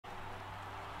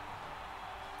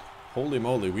Holy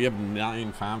moly, we have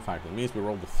 9 fan factor. It means we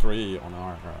rolled a 3 on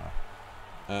our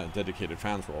dedicated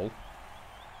fans roll.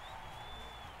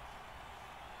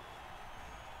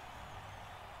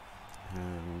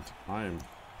 And I am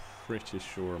pretty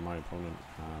sure my opponent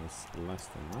has less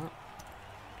than that.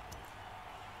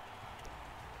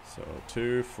 So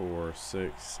 2, 4,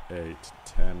 6, 8,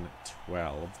 10,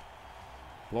 12.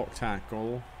 Block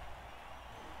tackle.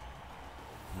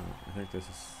 No, I think this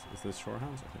is this short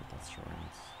hands? I think that's short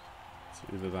hands. It's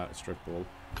either that or strip ball.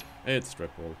 It's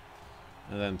strip ball.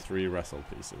 And then 3 wrestle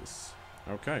pieces.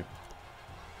 Okay.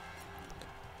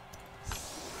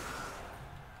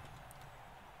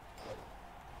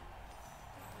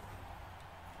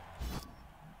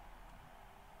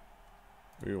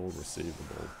 We all receive the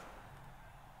ball.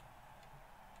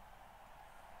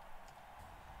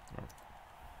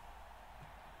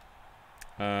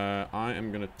 I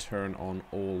am going to turn on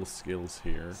all skills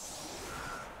here,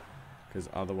 because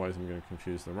otherwise I'm going to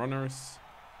confuse the runners.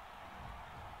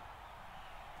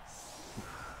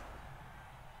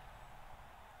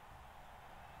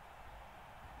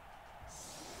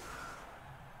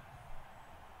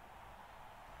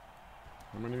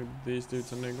 How many of these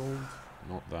dudes are niggled?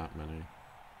 Not that many.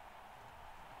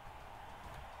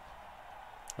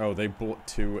 Oh, they bought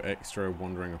 2 extra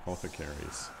Wandering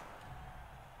Apothecaries.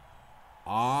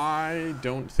 I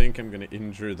don't think I'm going to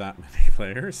injure that many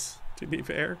players, to be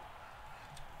fair.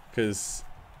 Because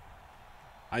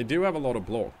I do have a lot of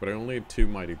block, but I only have 2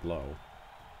 Mighty Blow.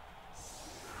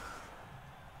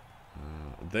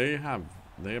 They have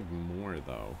more,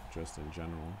 though, just in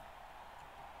general.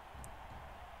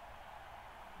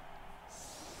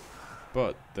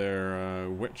 But their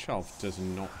Witch Elf does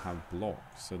not have block,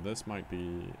 so this might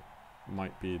be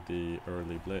the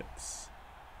early blitz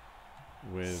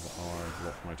with our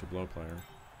block Mighty Blow player.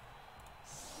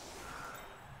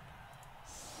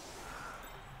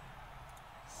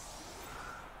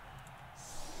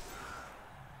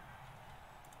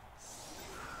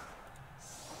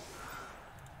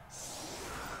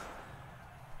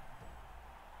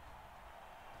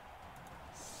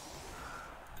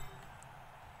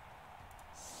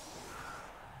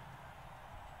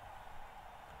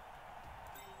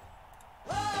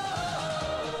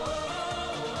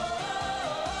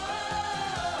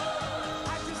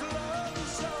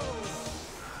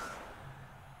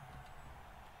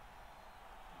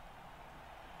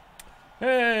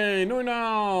 Hey,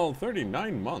 Nuffle,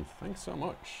 39 month. Thanks so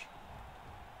much.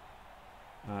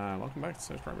 Welcome back to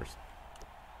subscribers.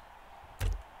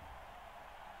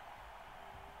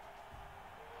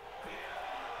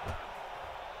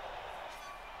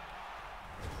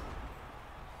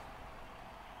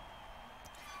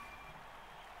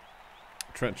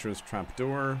 Treacherous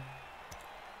Trapdoor.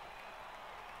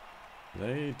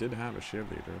 They did have a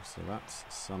shield leader, so that's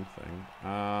something.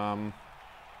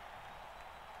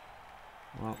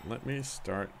 Well, let me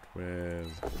start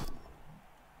with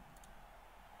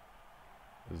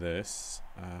this.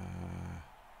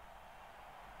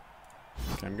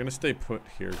 Okay, I'm gonna stay put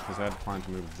here because I had planned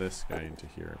to move this guy into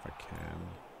here if I can.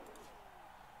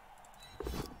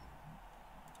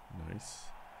 Nice.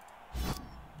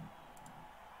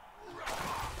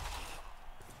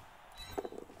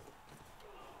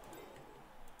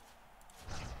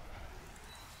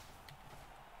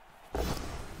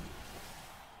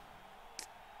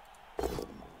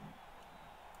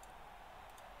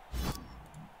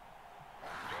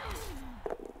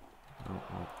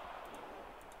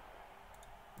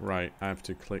 Right, I have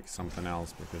to click something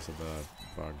else because of the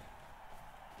bug.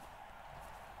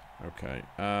 Okay,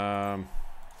 oh!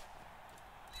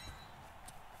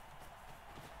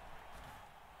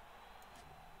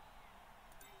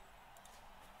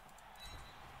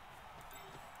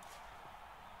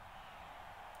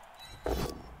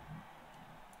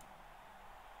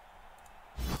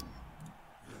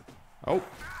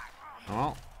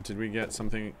 Well, did we get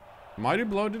something? Mighty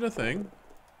Blow did a thing.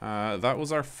 That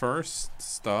was our first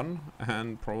stun,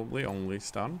 and probably only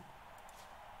stun.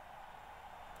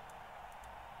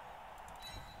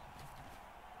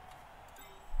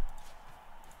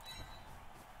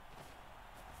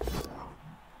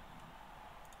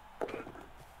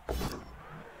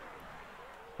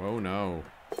 Oh no.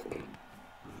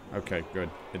 Okay, good.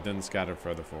 It didn't scatter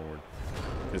further forward.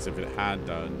 Because if it had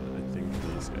done, I think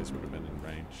these guys would have been in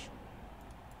range.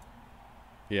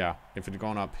 Yeah, if it had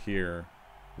gone up here,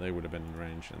 they would have been in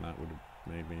range, and that would have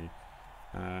made me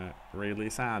really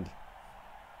sad.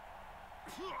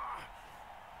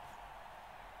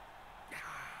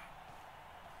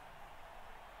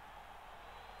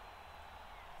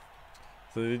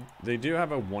 So they do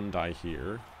have a 1 die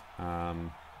here.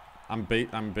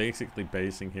 I'm basically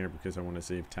basing here because I want to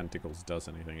see if Tentacles does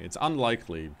anything. It's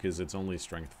unlikely because it's only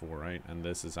strength 4, right? And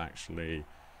this is actually,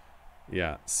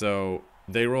 yeah. So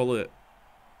they roll a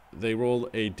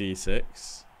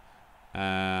d6.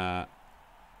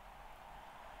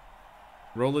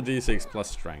 Roll a d6 plus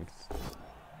strength.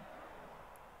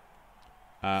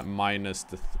 Minus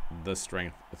the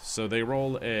strength. So they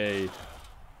roll a.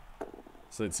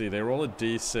 So let's see. They roll a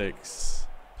d6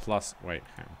 plus. Wait,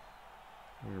 hang on.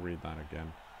 Let me read that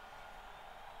again.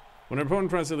 When an opponent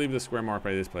tries to leave the square marked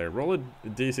by this player, roll a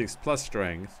d6 plus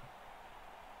strength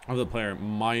of the player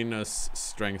minus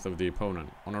strength of the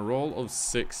opponent. On a roll of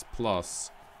 6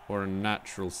 plus or a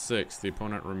natural 6, the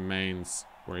opponent remains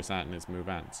where he's at and his move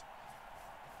ends.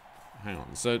 Hang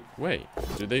on. So wait,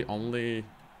 do they only?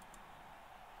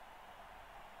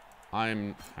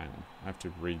 Hang on. I have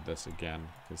to read this again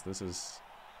because this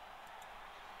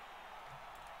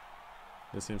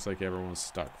seems like everyone's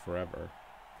stuck forever.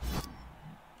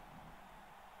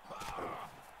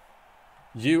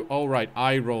 Oh right,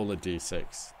 I roll a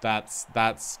d6.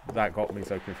 That got me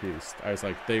so confused. I was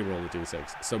like, they roll a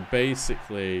d6. So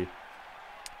basically,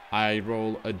 I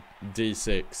roll a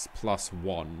d6 plus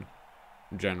 1,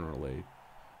 generally.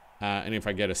 And if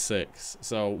I get a 6,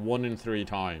 so 1 in 3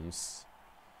 times,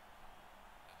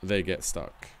 they get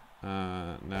stuck.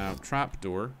 Now,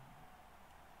 trapdoor.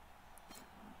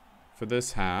 For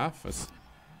this half, this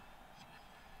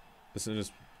is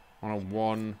just on a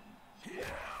 1.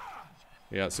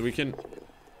 Yeah, so we can.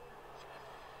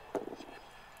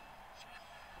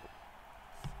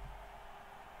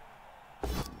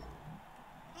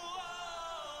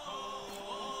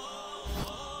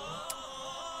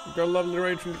 We got a lovely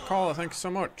raid from Kala. Thanks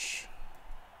so much.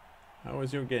 How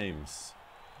was your games?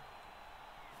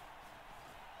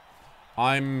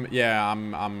 I'm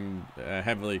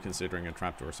heavily considering a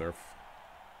trapdoor surf.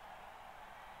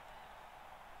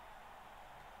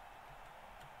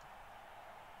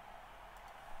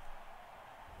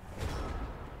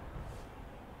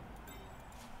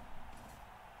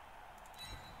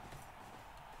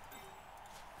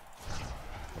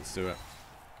 Let's do it.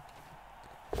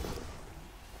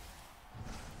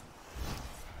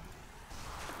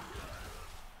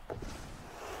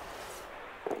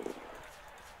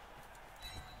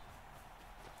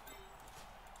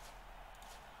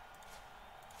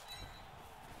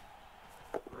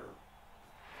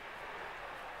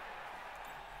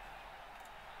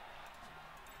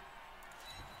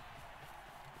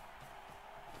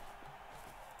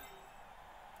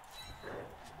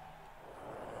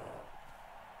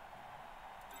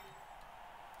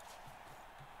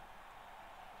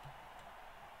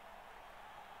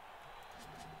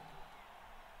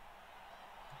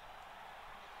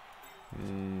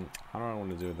 How do I want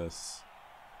to do this?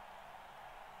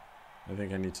 I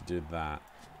think I need to do that.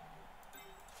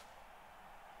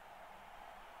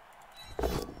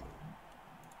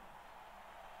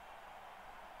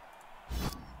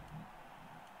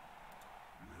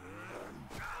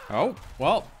 Oh,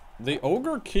 well, the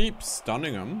ogre keeps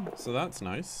stunning him, so that's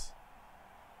nice.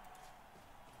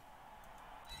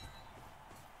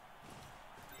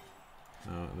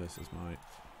 Oh, this is my...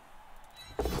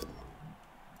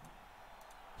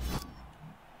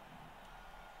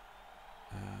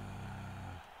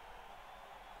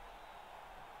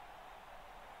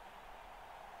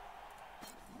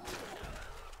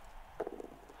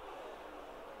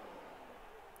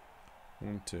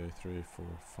 One, 2, 3, 4,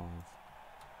 5.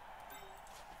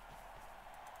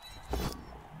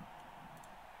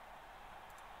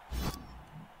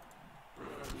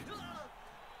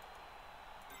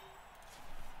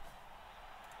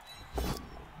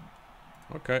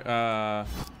 Okay,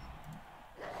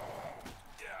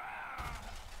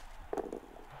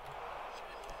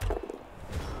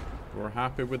 we're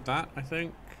happy with that, I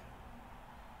think.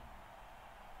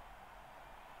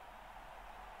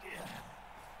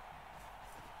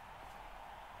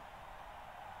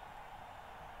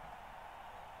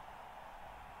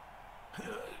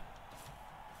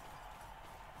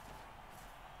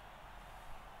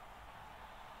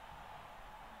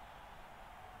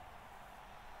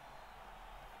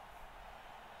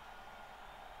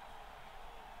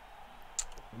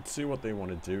 Let's see what they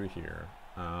want to do here,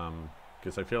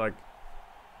 because I feel like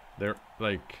they're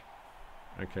like,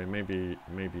 okay, maybe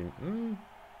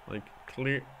like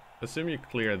clear. Assume you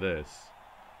clear this.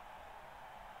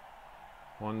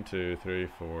 1, 2, 3,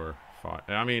 4, 5.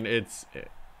 I mean, it's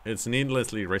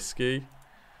needlessly risky,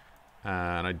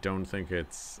 and I don't think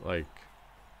it's like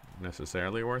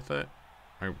necessarily worth it.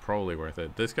 Probably worth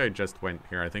it. This guy just went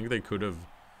here. I think they could have,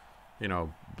 you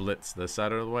know, blitz this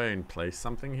out of the way and place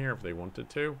something here if they wanted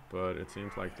to, but it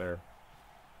seems like they're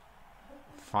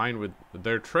fine with...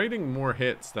 They're trading more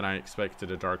hits than I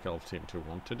expected a Dark Elf team to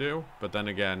want to do. But then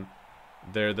again,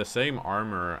 they're the same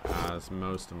armor as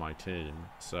most of my team.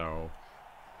 So,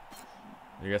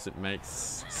 I guess it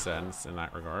makes sense in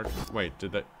that regard. Wait,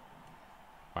 did they...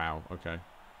 Wow, okay.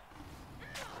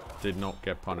 Did not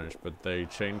get punished, but they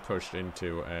chain pushed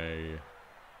into a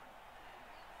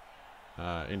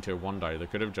 1-die. They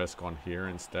could have just gone here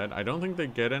instead. I don't think they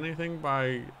get anything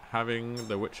by having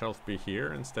the Witch Elf be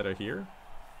here instead of here.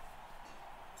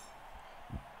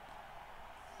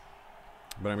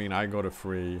 But I mean, I got a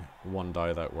free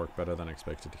 1-die that worked better than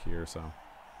expected here, so.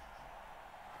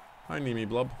 Hi, Nimi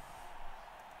Blub.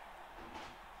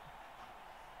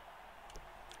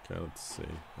 Okay, let's see.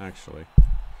 Actually,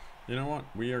 you know what?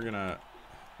 We are gonna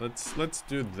let's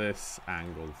do this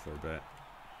angle for a bit,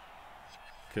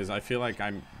 because I feel like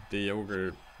the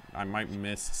ogre. I might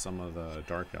miss some of the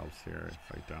Dark Elves here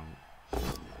if I don't.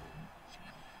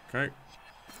 Okay.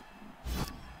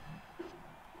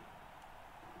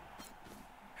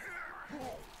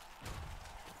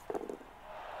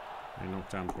 I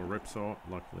knocked down for Ripsaw.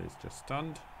 Luckily, it's just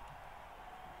stunned.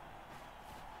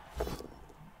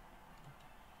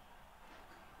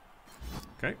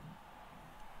 Okay.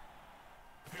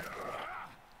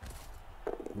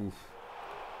 Oof.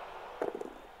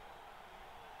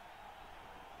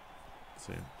 Let's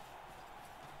see.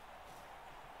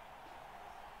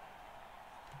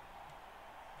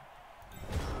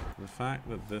 The fact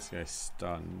that this guy's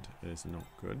stunned is not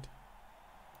good.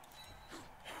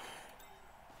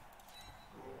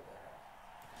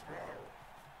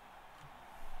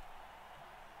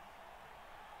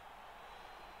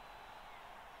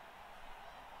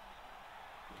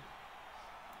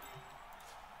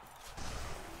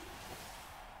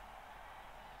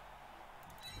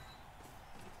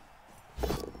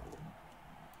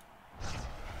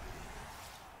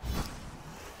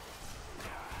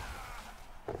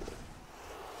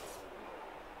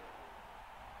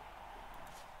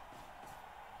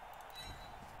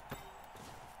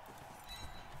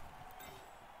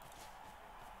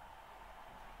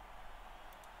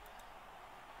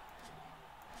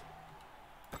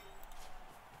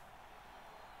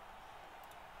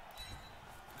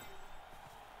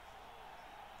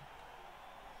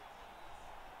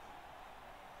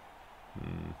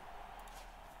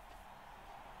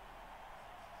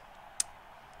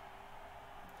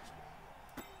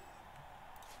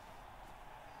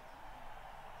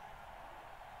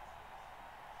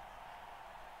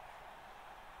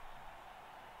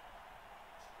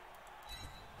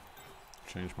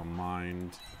 Change my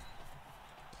mind.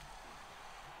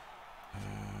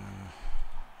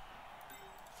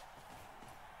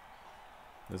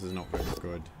 This is not very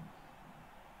good.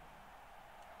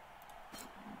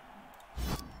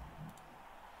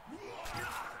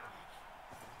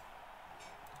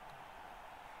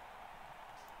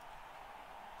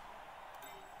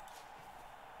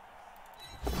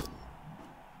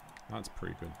 That's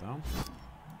pretty good though.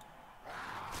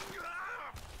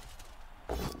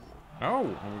 Oh,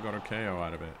 and we got a KO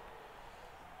out of it.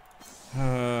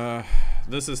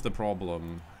 This is the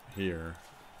problem here.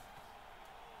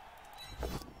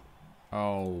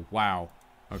 Oh, wow.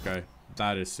 Okay,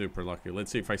 that is super lucky.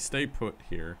 Let's see, if I stay put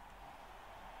here,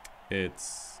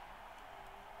 it's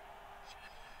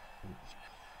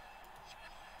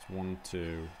 1,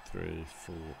 2, 3,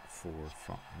 4, 4,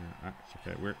 5. Yeah,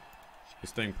 okay, we're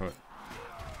staying put.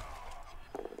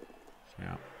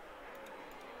 Yeah.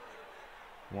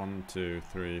 1, 2,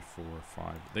 3, 4,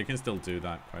 5. They can still do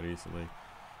that quite easily.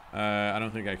 I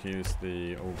don't think I can use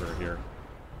the ogre here.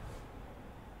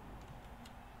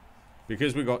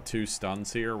 Because we got 2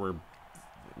 stuns here, we're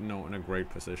not in a great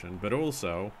position. But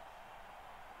also,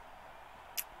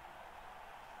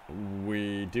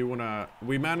 we do wanna.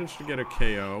 We managed to get a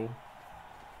KO.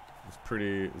 It's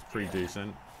pretty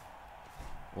decent,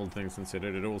 all things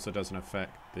considered. It also doesn't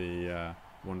affect the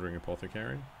Wandering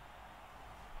Apothecary.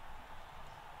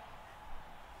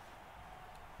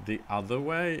 The other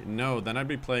way? No, then I'd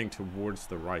be playing towards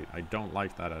the right. I don't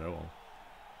like that at all.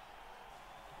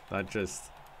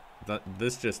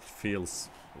 This just feels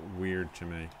weird to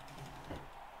me.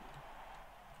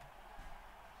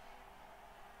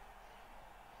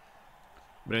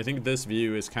 But I think this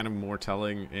view is kind of more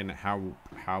telling in how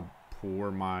poor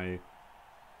my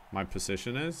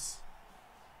position is.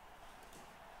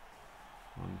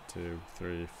 1, 2,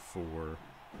 3, 4,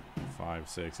 5,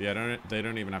 6. Yeah, they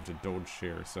don't even have to dodge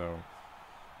here. So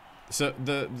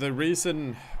the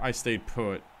reason I stayed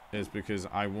put is because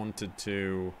I wanted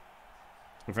to.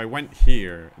 If I went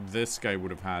here, this guy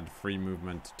would have had free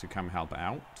movement to come help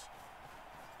out.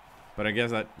 But I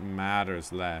guess that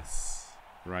matters less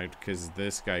right? Because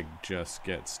this guy just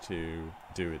gets to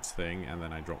do its thing, and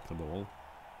then I drop the ball.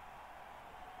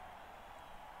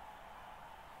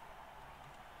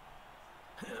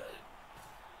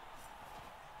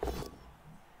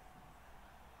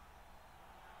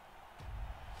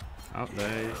 Oh,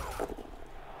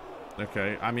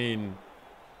 okay, I mean,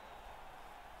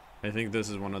 I think this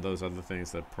is one of those other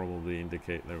things that probably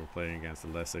indicate they were playing against a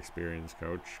less experienced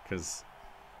coach, because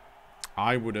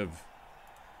I would have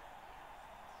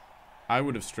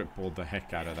strip balled the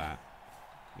heck out of that.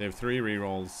 They have 3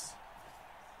 rerolls.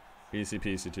 Easy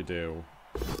peasy to do.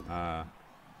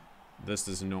 This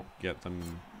does not get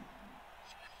them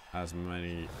as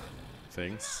many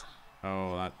things.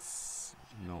 Oh, that's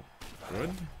not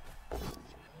good.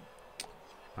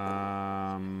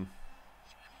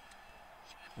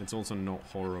 It's also not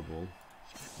horrible.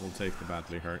 We'll take the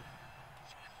badly hurt.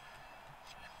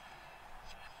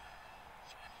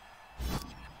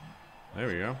 There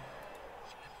we go.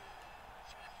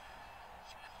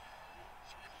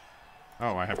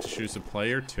 Oh, I have to choose a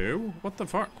player too? What the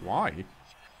fuck? Why?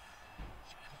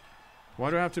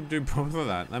 Why do I have to do both of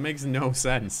that? That makes no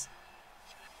sense.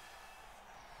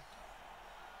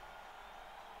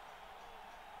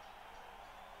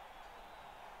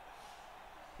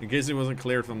 In case it wasn't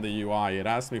clear from the UI, it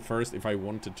asked me first if I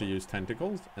wanted to use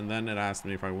tentacles, and then it asked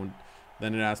me if I want.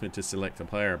 Then it asked me to select a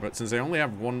player. But since I only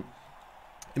have one,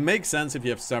 it makes sense if you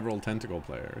have several tentacle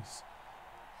players.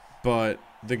 But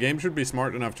the game should be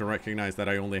smart enough to recognize that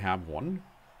I only have one.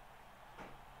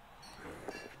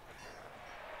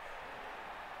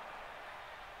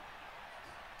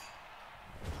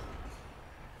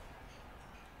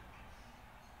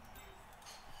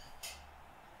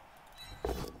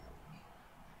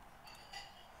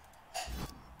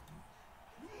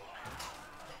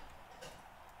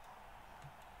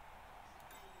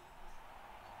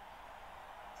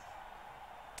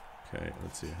 Okay,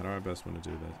 let's see. How do I best want to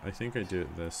do this? I think I do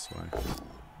it this way.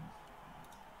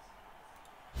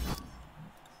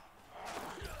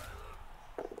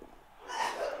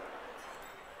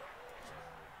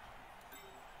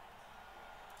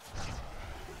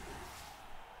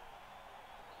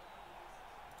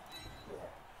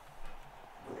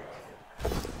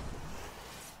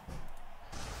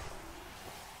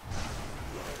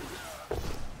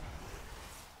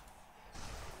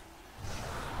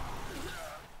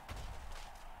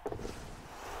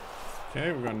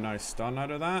 Okay, we got a nice stun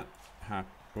out of that.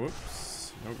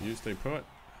 Whoops. Nope, you stay put.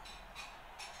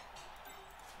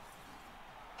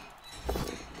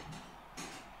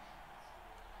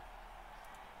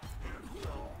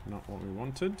 Not what we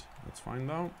wanted. That's fine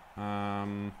though.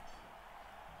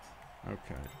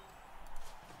 Okay.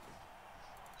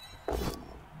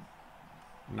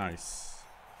 Nice.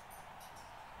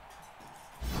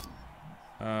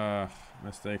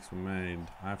 Mistakes were made.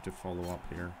 I have to follow up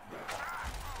here.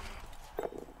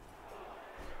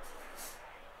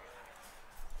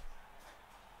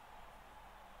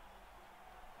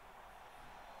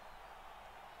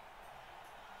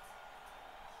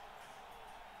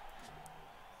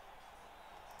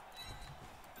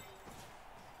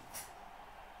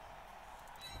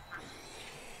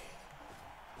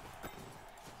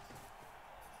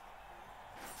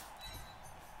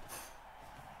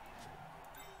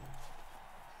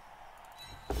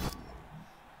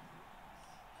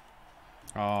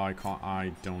 Oh, I can't.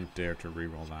 I don't dare to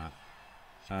reroll that.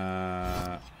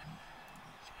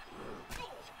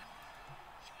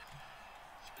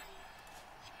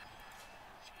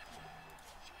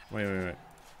 Wait.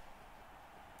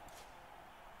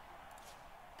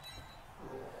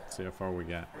 Let's see how far we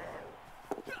get.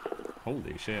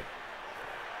 Holy shit.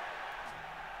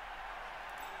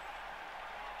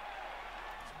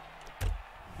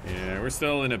 Yeah, we're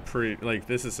still in a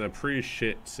this is a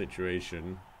pretty-shit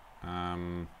situation.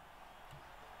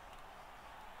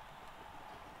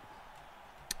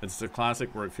 It's the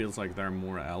classic where it feels like there are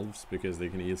more elves because they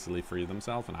can easily free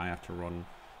themselves, and I have to run.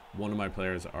 One of my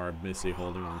players are busy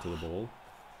holding onto the ball.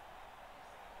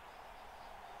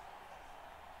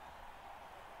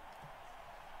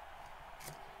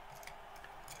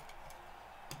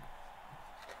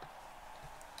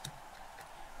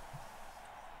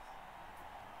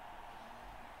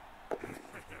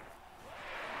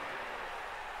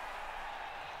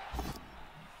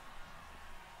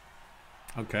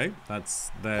 Okay, that's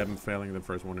them failing the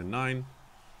first one in 9.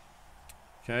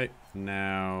 Okay,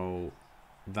 now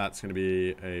that's going to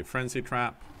be a frenzy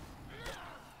trap.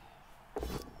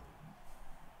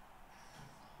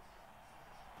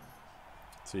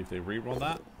 See if they reroll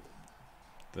that.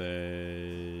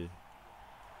 They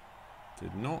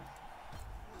did not.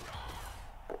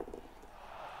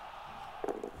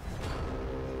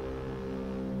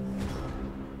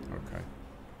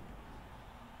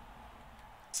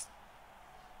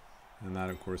 And that,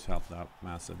 of course, helped out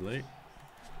massively.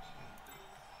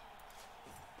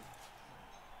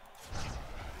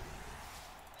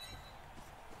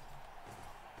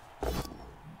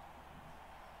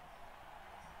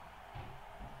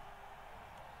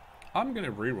 I'm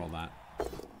gonna reroll that.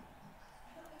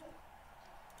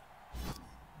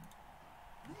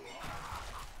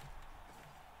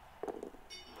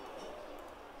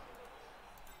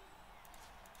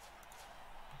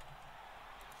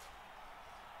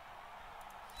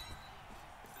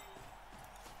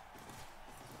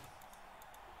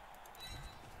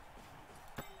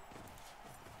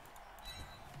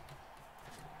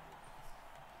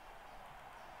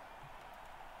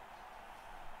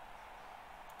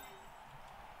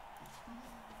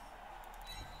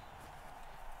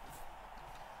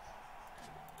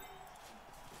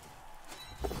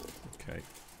 Okay.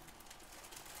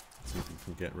 Let's see if we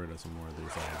can get rid of some more of these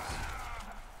elves.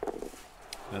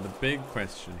 Now the big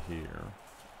question here...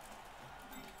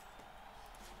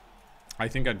 I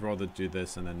think I'd rather do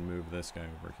this and then move this guy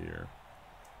over here.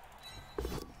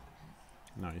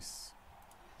 Nice.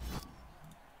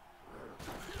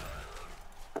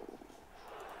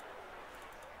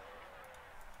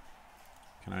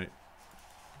 Can I...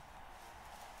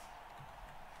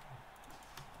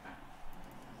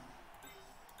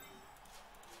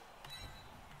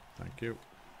 Thank you.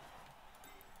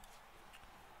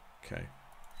 Okay.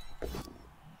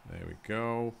 There we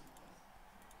go.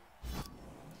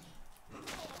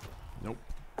 Nope.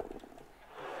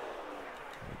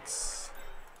 Let's...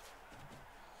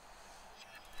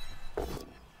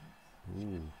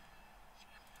 Ooh.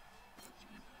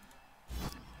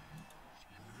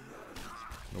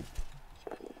 Nope.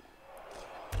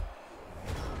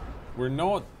 We're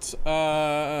not,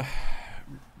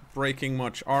 breaking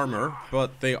much armor,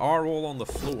 but they are all on the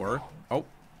floor. Oh.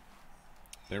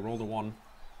 They rolled a 1.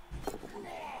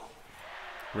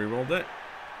 Rerolled it.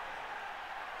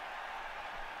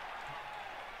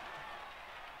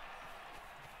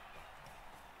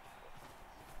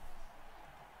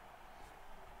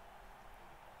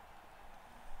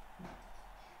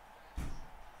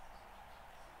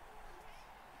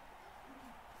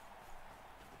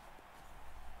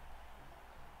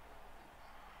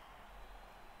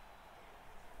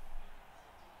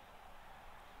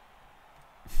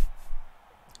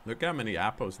 Look how many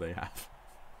appos they have.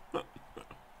 I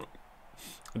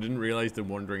didn't realize the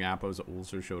wandering appos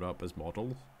also showed up as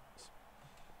models.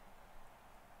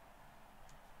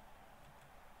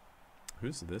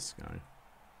 Who's this guy?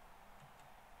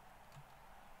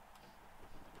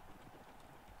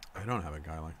 I don't have a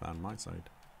guy like that on my side.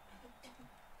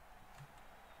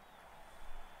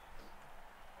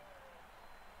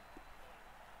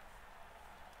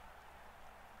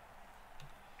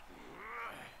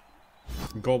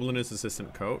 Goblin is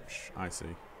assistant coach. I see.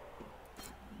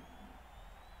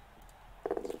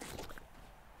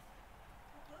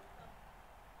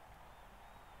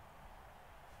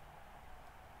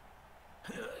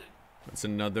 That's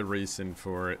another reason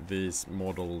for these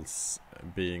models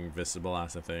being visible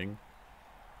as a thing.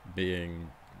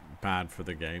 Being bad for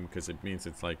the game, because it means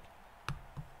it's like...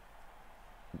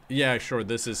 Yeah, sure,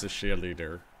 this is a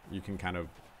cheerleader. You can kind of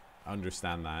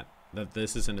understand that. That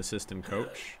this is an assistant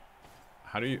coach.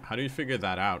 How do you figure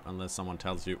that out unless someone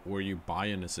tells you, or you buy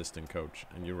an assistant coach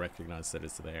and you recognize that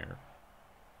it's there?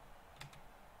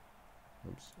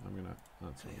 Oops, that's what I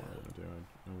want to do.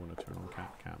 I don't want to turn on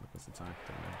cam because it's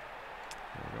acting now.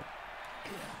 There we go.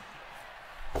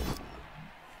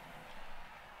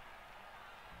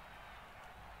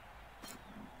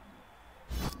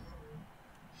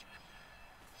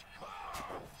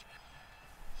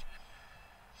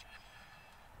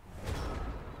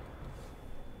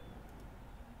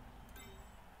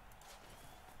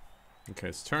 Okay,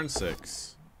 it's turn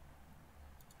 6.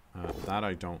 That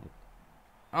I don't...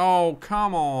 Oh,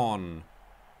 come on!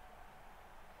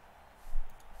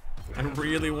 I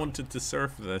really wanted to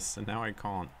surf this, and now I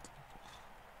can't.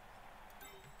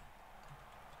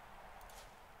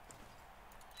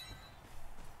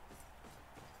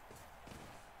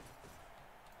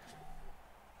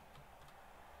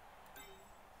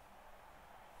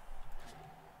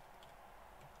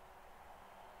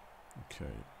 Okay,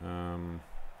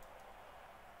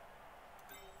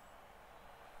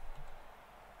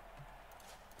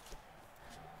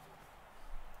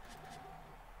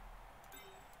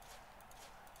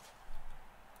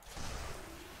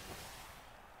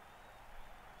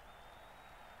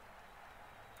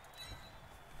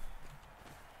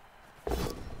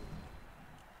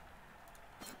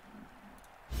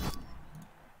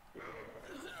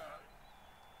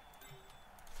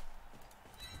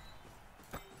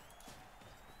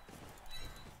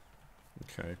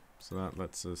 Okay, so that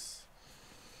lets us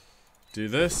do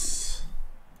this.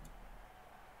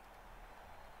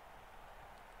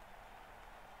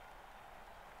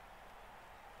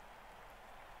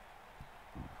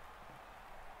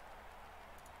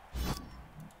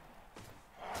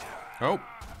 Oh.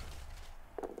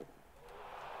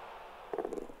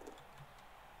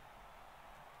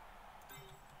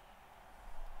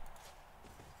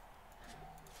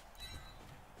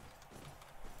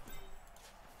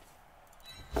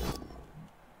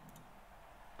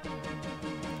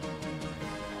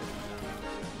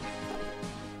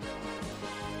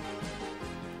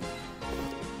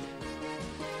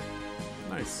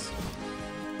 Nice.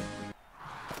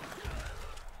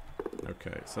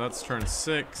 Okay, so that's turn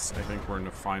 6. I think we're in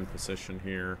a fine position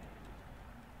here.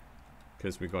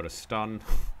 Because we got a stun.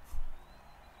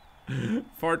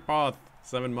 Fort Path,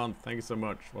 7 month. Thank you so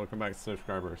much. Welcome back to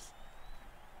subscribers.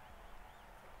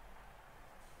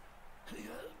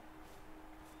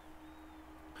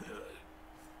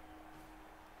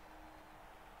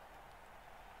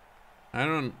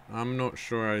 I'm not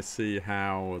sure I see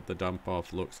how the dump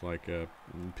off looks like a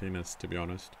penis, to be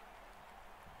honest.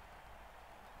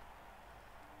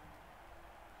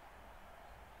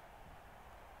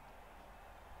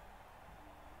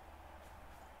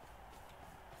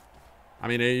 I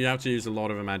mean, you have to use a lot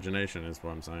of imagination, is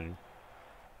what I'm saying.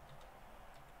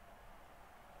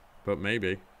 But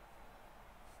maybe.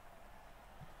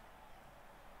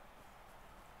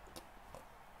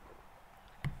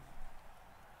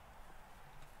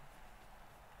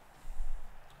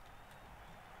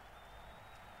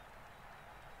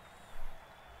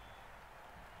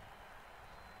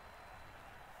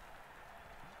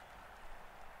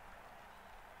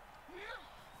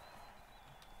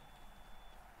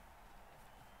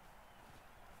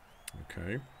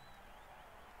 Okay.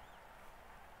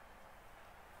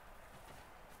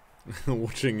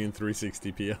 Watching in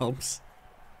 360p helps.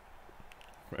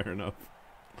 Fair enough.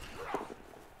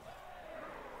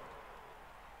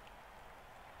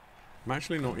 I'm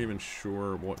actually not even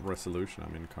sure what resolution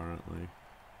I'm in currently.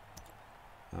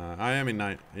 I am in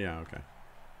 9. Yeah, okay.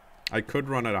 I could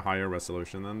run at a higher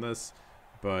resolution than this,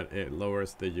 but it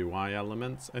lowers the UI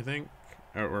elements, I think.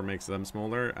 Or makes them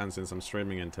smaller, and since I'm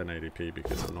streaming in 1080p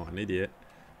because I'm not an idiot,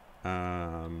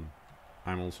 I'm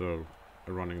also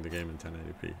running the game in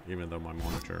 1080p, even though my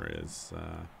monitor is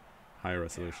higher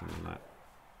resolution than that.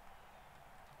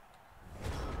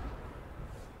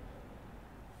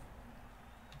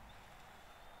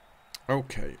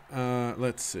 Okay,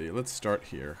 let's see. Let's start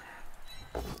here.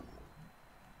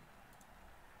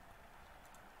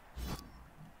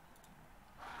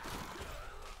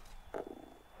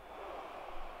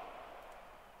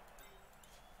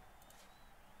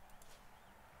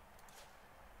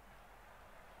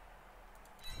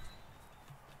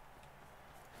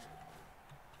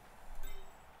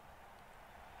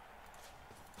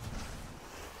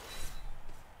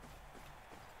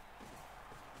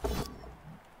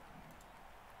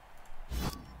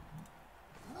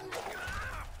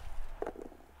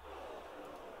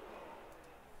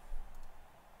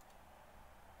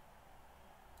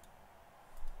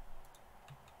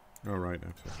 Oh, right,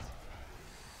 okay.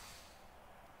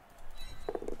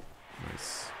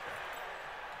 Nice.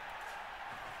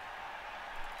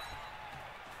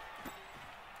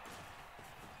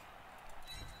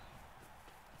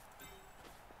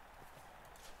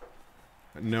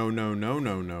 No, no, no,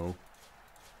 no, no.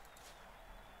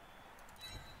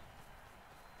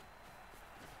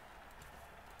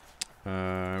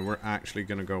 We're actually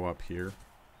gonna go up here.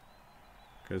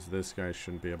 Because this guy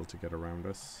shouldn't be able to get around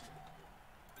us.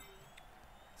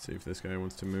 See if this guy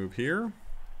wants to move here.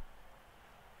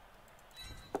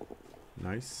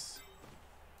 Nice.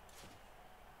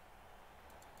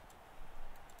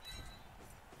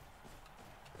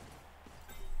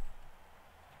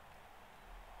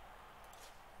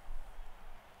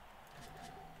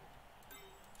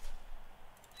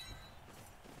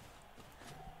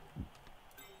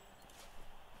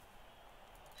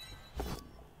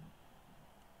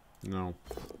 No.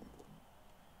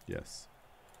 Yes.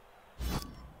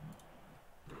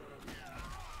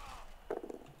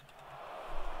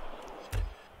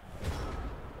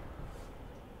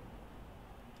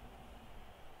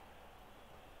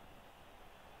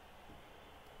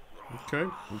 Okay,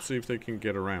 let's see if they can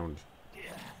get around.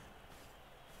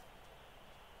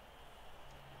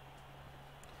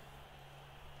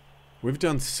 We've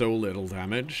done so little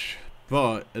damage,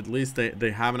 but at least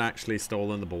they haven't actually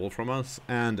stolen the ball from us,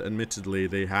 and admittedly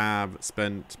they have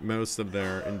spent most of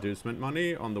their inducement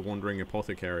money on the wandering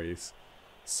apothecaries.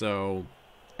 So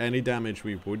any damage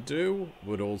we would do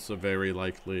would also very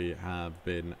likely have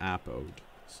been apoed.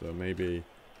 So maybe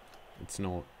it's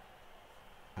not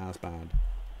as bad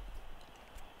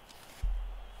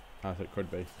as it could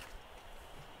be.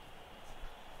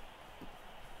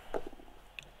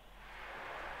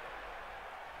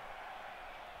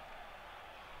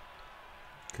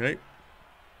 Okay.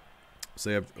 So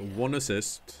you have 1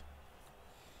 assist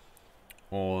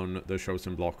on the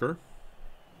chosen blocker.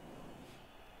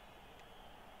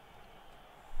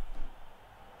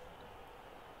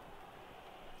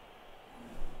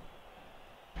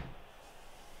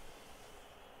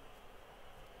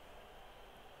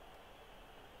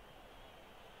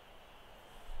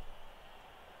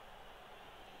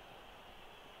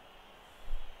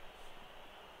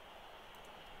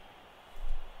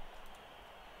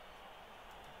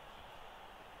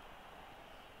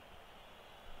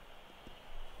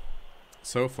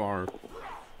 So far,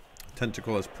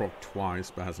 Tentacle has procced twice,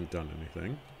 but hasn't done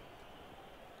anything.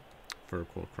 If I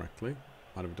recall correctly.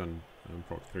 Might have done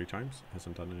proc 3 times.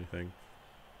 Hasn't done anything.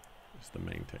 It's the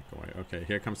main takeaway. Okay,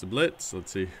 here comes the blitz.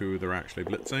 Let's see who they're actually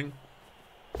blitzing.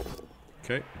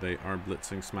 Okay, they are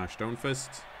blitzing Smash Stone Fist.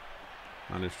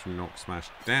 Managed to knock Smash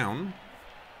down.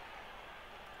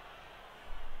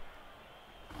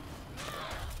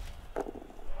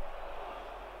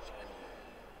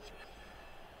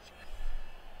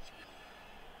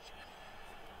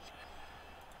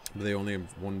 But they only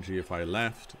have 1 GFI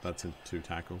left. That's in 2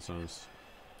 tackle zones.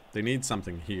 They need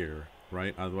something here,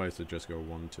 right? Otherwise they just go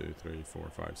 1, 2, 3,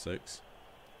 4, 5, 6.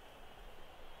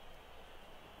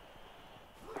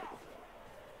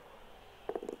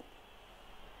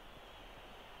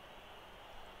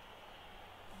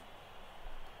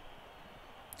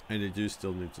 And they do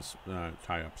still need to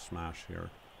tie up Smash here.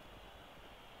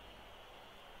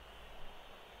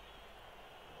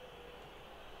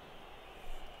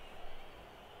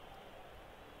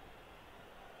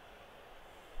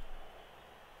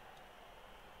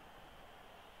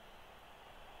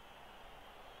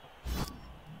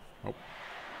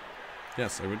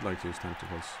 Yes, I would like to use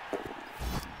tentacles.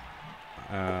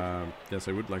 Yes,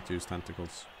 I would like to use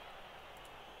tentacles.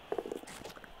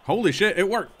 Holy shit, it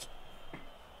worked!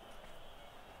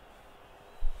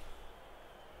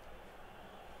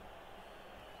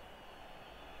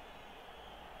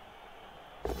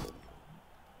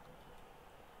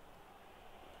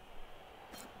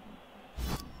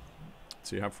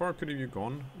 So how far could have you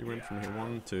gone? You went from here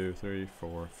 1, 2, 3,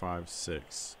 4, 5,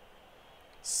 6,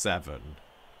 7.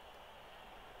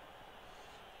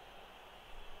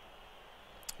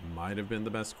 Might have been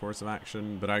the best course of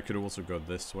action, but I could also go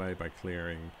this way by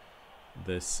clearing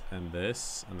this, and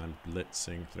then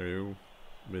blitzing through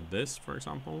with this, for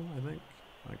example. I think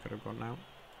I could have gotten out.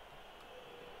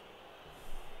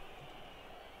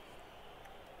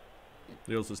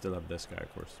 They also still have this guy,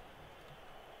 of course.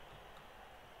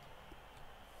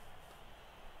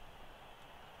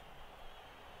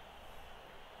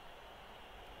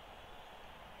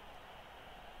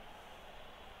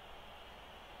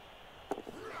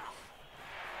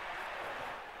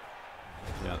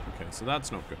 So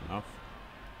that's not good enough.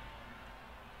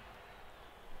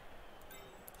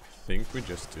 I think we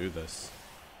just do this.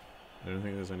 I don't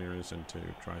think there's any reason to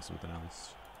try something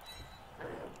else.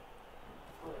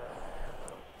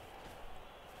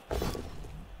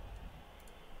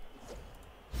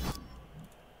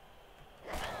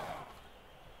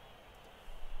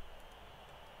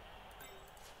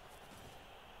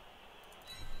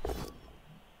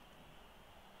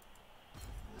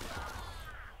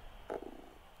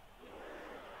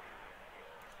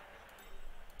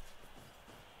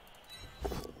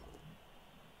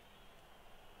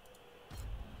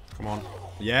 Come on.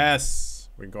 Yes!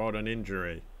 We got an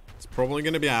injury. It's probably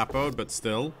going to be apoed, but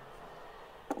still.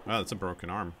 Oh, that's a broken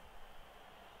arm.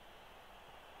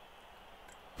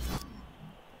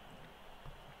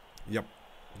 Yep.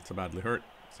 It's a badly hurt,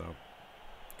 so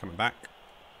coming back.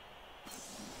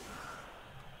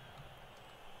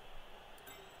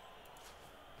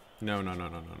 No,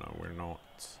 we're not.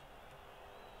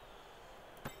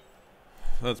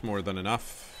 That's more than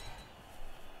enough.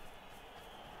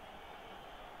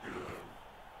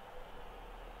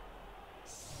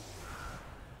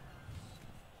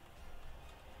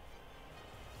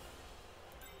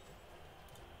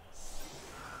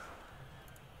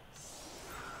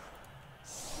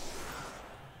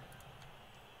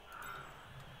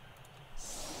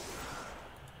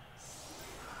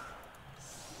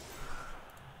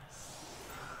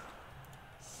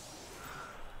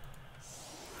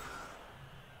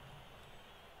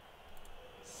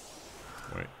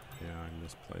 Wait, yeah, I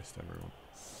misplaced everyone.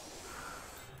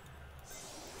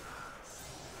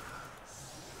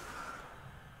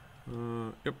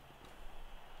 Yep.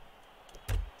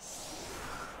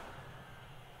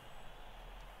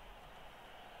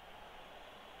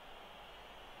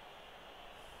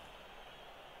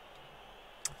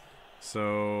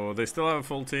 So they still have a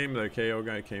full team. The KO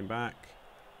guy came back.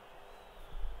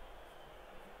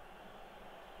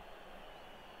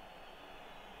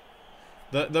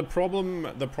 The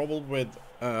problem with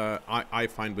I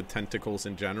find with tentacles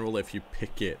in general, if you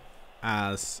pick it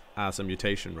as a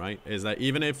mutation, right, is that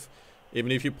even if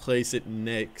you place it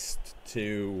next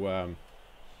to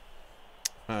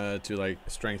like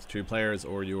strength 2 players,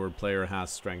 or your player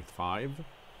has strength 5,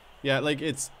 yeah, like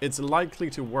it's likely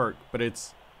to work, but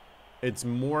it's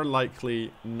more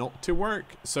likely not to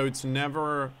work. So it's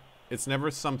never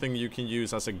something you can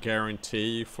use as a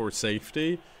guarantee for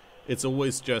safety. It's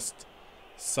always just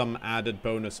some added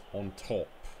bonus on top.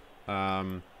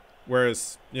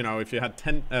 Whereas, you know, if you had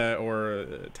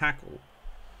tackle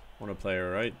on a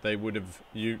player, right, they would have,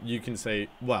 you can say,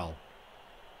 well,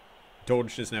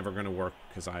 dodge is never going to work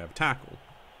because I have tackle,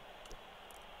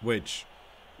 which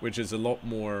is a lot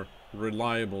more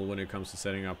reliable when it comes to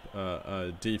setting up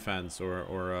a defense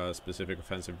or a specific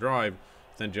offensive drive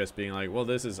than just being like, well,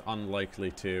 this is likely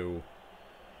to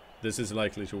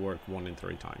work 1 in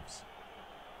 3 times.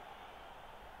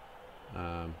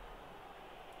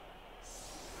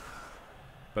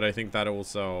 But I think that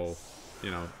also, you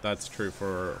know, that's true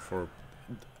for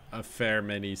a fair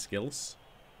many skills.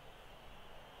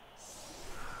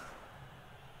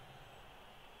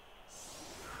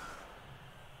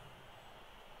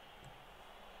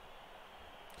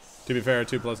 To be fair,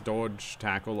 2+ dodge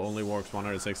tackle only works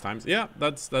 106 times. Yeah,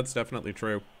 that's definitely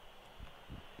true.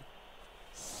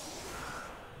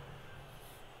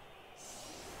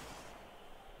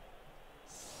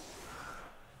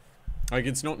 Like,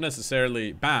 it's not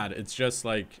necessarily bad. It's just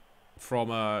like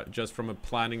from a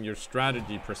planning your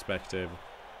strategy perspective,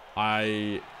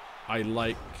 I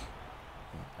like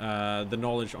the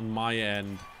knowledge on my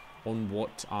end on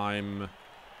what I'm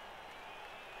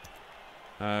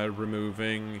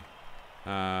removing,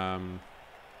 or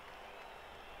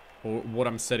what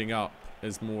I'm setting up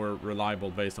is more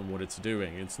reliable based on what it's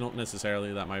doing. It's not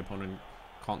necessarily that my opponent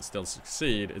can't still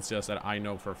succeed. It's just that I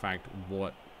know for a fact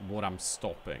what I'm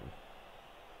stopping.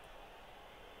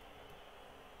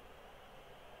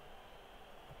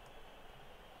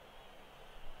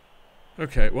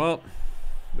 Okay, well,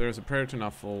 there's a prayer to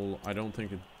Nuffle. I don't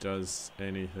think it does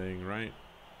anything, right?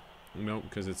 No,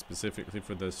 because it's specifically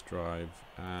for this drive,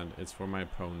 and it's for my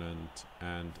opponent,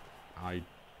 and I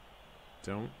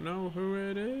don't know who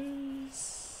it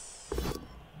is.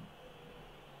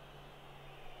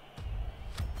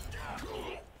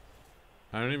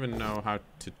 I don't even know how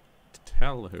to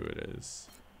tell who it is.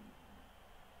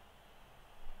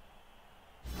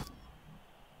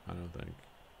 I don't think.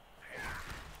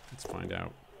 Let's find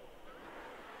out.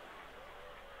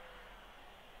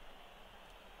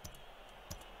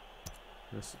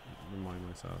 Just remind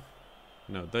myself.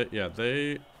 No,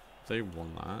 they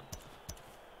won that.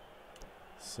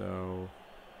 So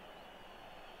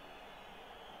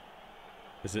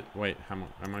is it? Wait, am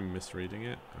I misreading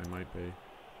it? I might be.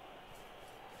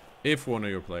 If one of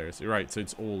your players, you're right. So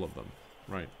it's all of them,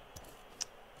 right?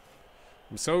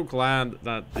 I'm so glad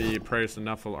that the prayers to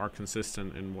Nuffle are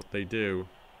consistent in what they do,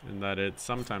 and that it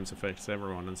sometimes affects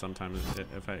everyone and sometimes it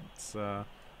affects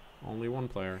only one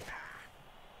player.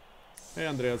 Hey,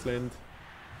 Andreas Lind.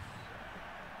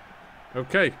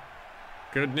 Okay,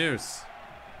 good news.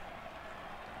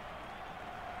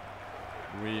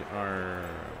 We are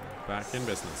back in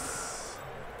business.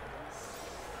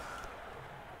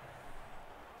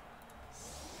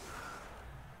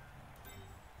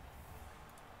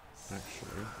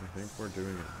 Actually, I think we're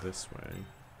doing it this way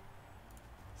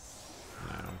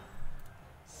now.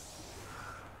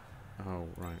 Oh,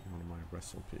 right, one of my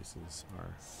wrestle pieces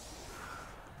are...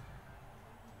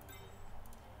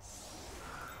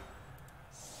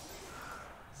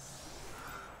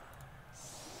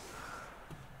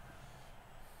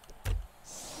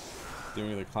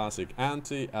 doing the classic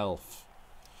anti-elf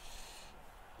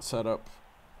setup.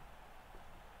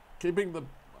 Keeping the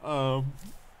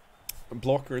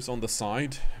blockers on the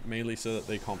side, mainly so that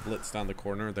they can't blitz down the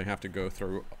corner. They have to go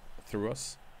through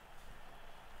us.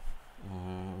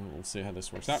 We'll see how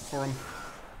this works out for them.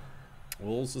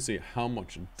 We'll also see how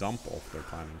much dump off they're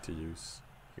planning to use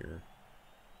here.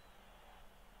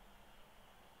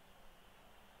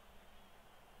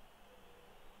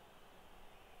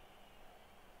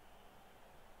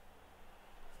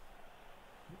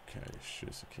 Okay,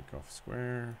 choose a kickoff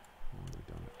square. We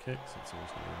don't have kicks, it's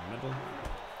always going to be in the middle.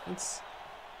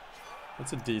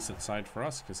 It's a decent side for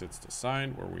us because it's the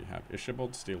side where we have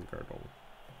Ishibald Steel Girdle.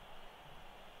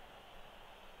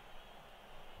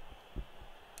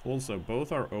 Also,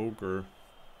 both our Ogre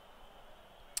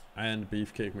and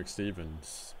Beefcake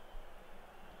McStevens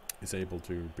is able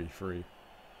to be free.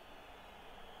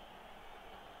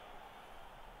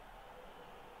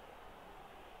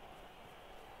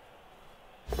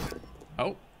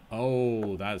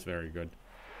 Oh, that's very good.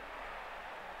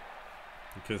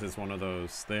 Because it's one of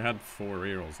those, they had 4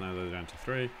 rerolls, now they're down to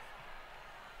 3.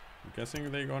 I'm guessing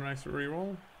they got an extra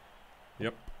reroll?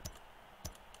 Yep.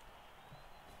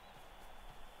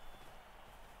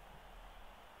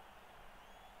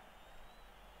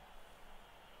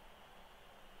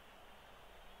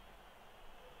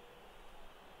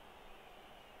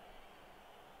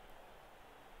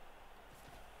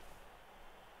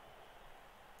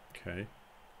 Okay.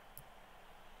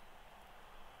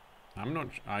 I'm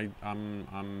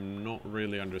not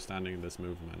really understanding this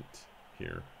movement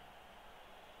here.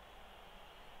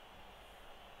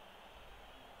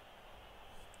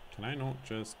 Can I not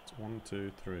just 1,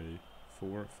 2, 3,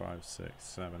 4, 5, 6,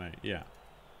 7, 8? Yeah.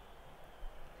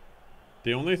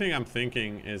 The only thing I'm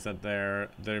thinking is that they're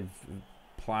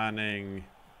planning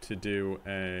to do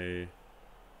a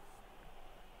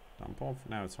dump off.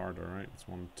 Now it's harder, right? It's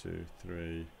 1, 2,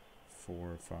 3,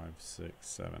 4, 5, 6,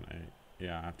 7, 8.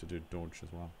 Yeah, I have to do dodge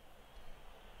as well.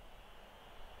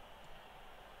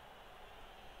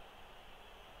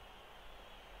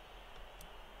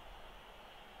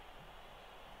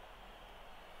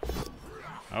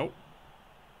 Oh.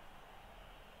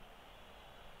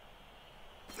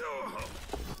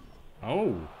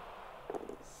 Oh.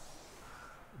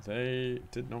 They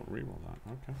did not reroll that.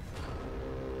 Okay.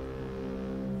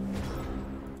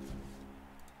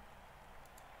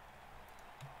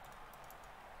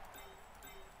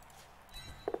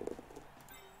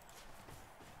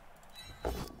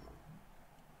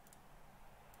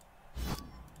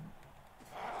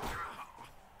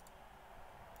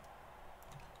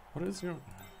 What is your...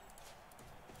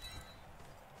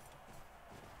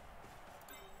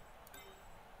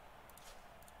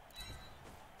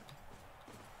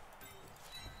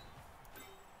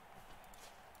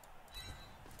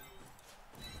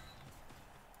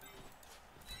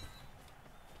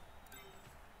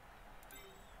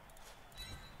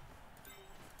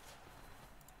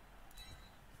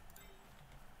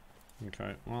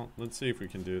 Okay, well, let's see if we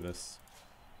can do this.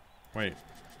 Wait,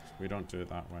 we don't do it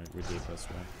that way, we do it this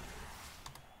way.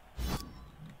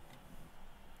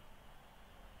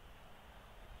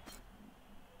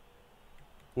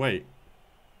 Wait.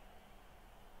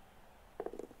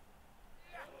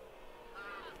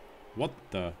 What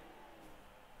the?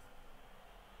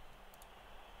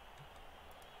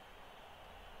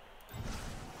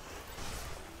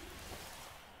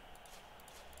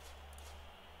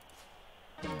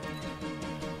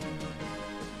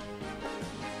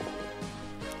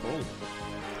 Cool.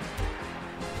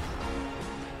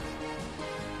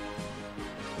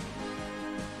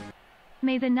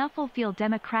 May the Nuffle feel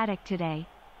democratic today.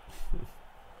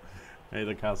 Hey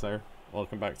the Kazar,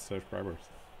 welcome back to subscribers.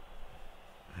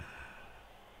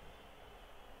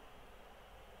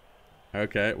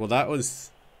 Okay, well that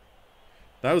was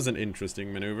an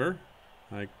interesting maneuver.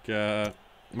 Like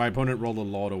my opponent rolled a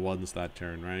lot of 1s that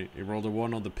turn, right? He rolled a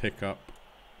 1 on the pickup,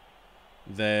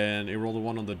 then he rolled a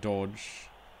 1 on the dodge,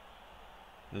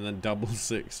 and then double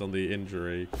 6 on the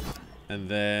injury, and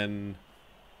then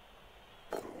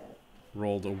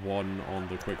rolled a 1 on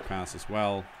the quick pass as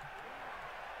well.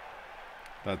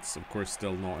 That's of course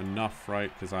still not enough,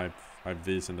 right? Because I've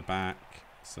these in the back,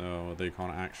 so they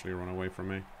can't actually run away from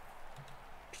me,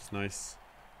 which is nice.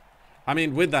 I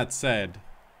mean, with that said,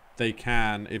 they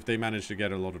can, if they manage to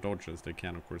get a lot of dodges, they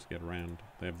can of course get around.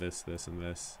 They have this, this, and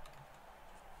this.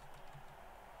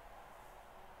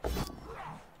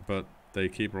 But they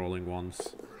keep rolling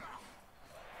 1s.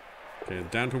 Okay,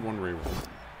 down to 1 reroll.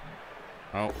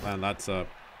 Oh, and that's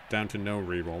down to no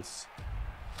rerolls.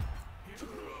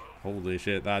 Holy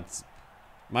shit, that's...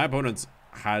 My opponent's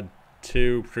had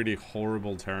 2 pretty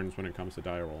horrible turns when it comes to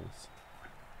die rolls.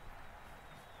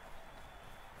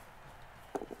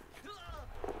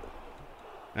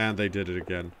 And they did it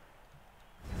again.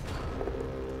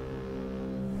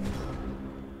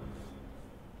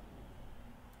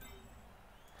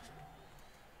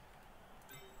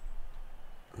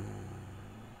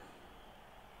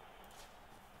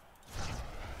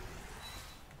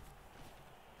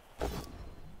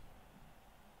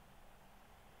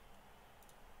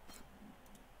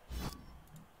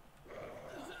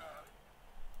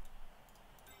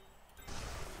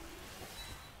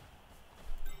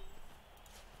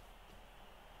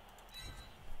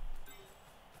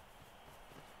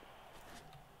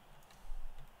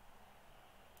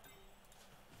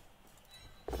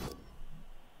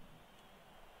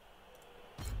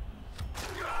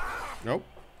 Nope.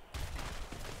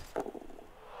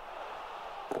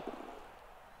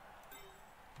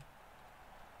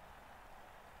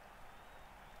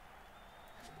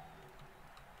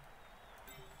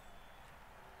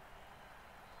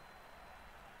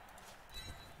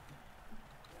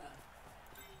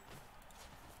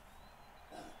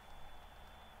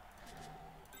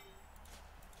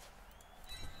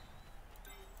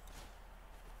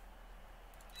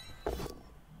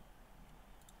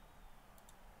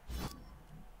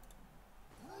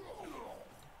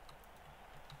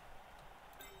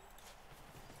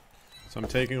 So I'm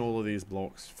taking all of these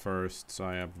blocks first, so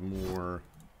I have more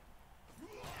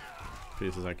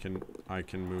pieces I can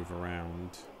move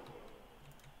around.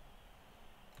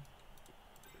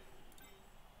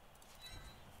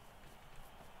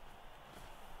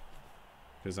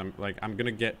 Because I'm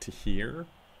gonna get to here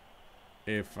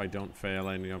if I don't fail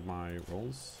any of my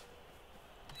rolls.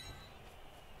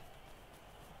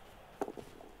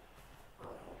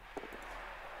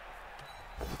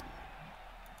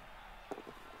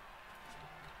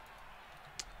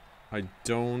 I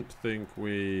don't think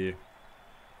we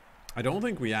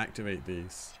activate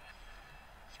these.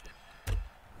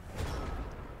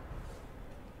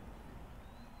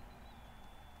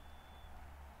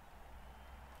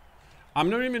 I'm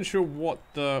not even sure what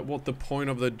the point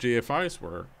of the GFIs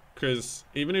were, because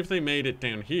even if they made it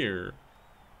down here,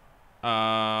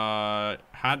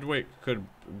 Hadwick could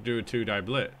do a 2-die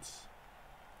blitz.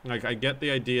 Like, I get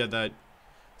the idea that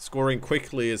scoring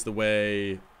quickly is the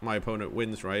way my opponent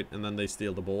wins, right? And then they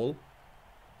steal the ball.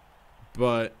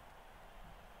 But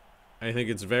I think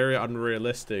it's very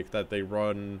unrealistic that they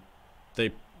run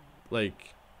it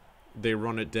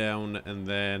down and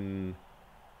then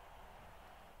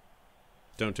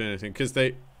don't do anything. Because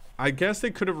I guess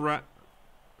they could have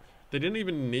they didn't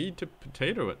even need to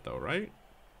potato it though, right?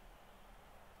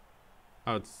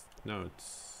 Oh,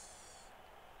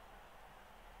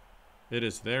 it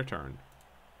is their turn.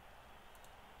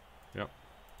 Yep.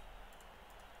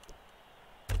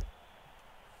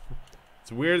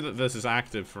 It's weird that this is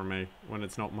active for me when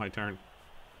it's not my turn.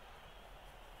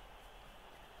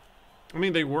 I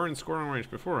mean, they were in scoring range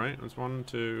before, right? It was 1,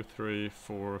 2, 3,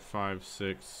 4, 5,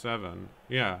 6, 7.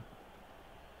 Yeah.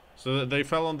 So they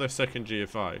fell on their second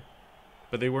GFI.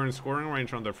 But they were in scoring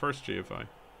range on their first GFI.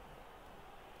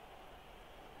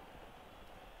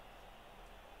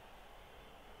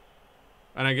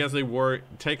 And I guess they were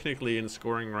technically in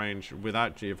scoring range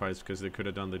without GFIs because they could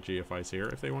have done the GFIs here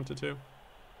if they wanted to.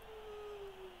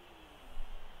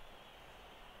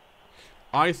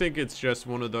 I think it's just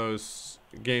one of those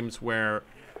games where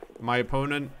my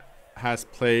opponent has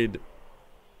played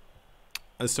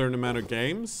a certain amount of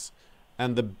games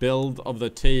and the build of the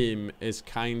team is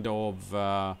kind of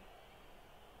the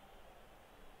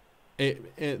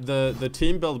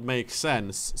team build makes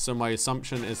sense, so my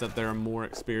assumption is that they're a more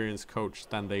experienced coach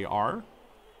than they are.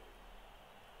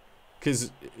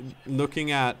 Because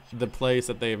looking at the plays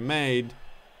that they've made,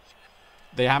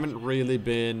 they haven't really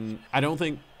been... I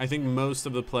think most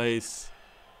of the plays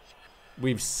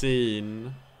we've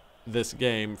seen this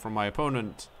game from my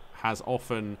opponent has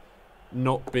often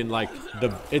not been like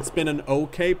it's been an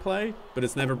okay play, but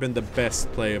it's never been the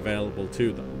best play available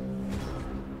to them.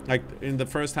 Like in the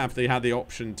first half, they had the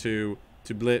option to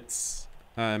blitz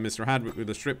Mr. Hadwick with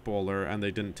a strip baller, and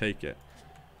they didn't take it.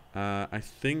 I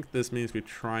think this means we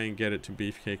try and get it to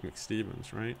Beefcake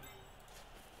McStevens, right?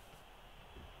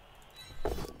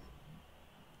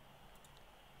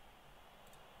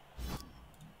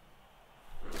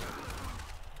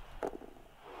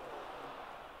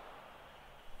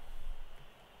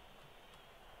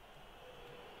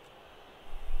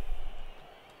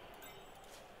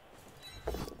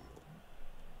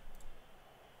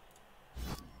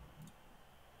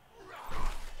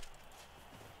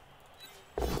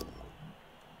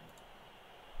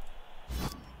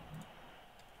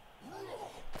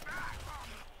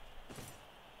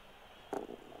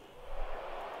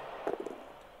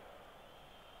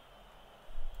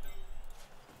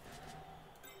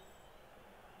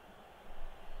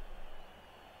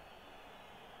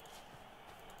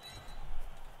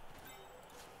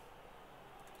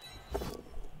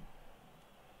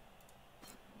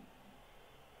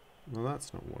 Well,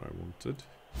 that's not what I wanted.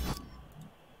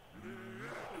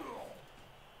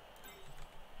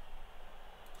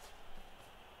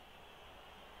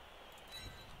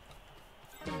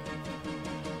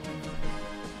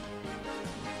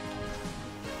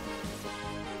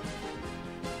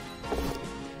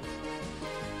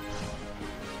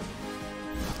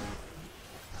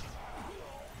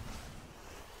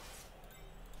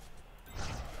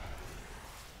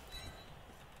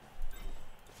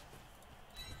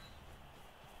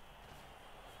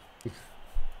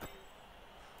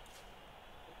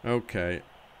 Okay.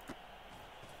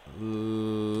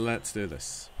 Let's do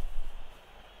this.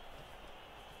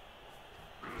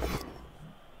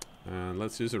 And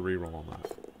let's use a reroll on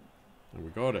that. And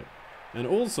we got it. And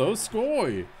also,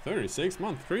 Skoy! 36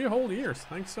 months, 3 whole years.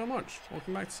 Thanks so much.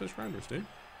 Welcome back to subscribers, dude.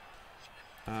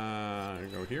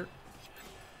 Go here.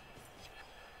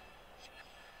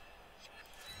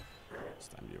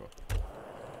 Stand you up.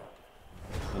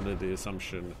 Under the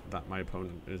assumption that my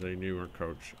opponent is a newer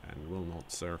coach and will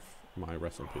not serve my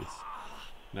wrestle piece.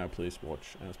 Now please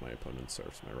watch as my opponent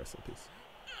serves my wrestle piece.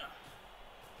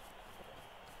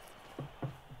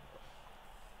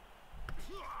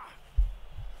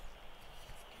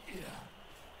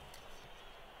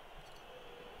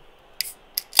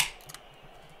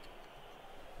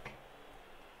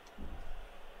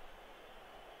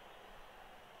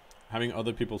 Having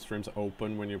other people's streams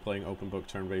open when you're playing open book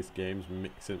turn-based games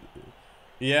makes it...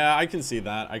 Yeah, I can see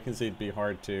that. I can see it'd be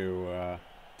hard to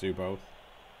do both.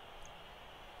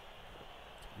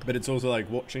 But it's also like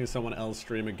watching someone else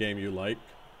stream a game you like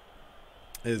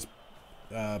is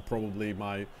probably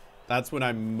my... That's when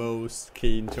I'm most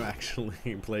keen to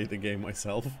actually play the game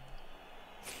myself.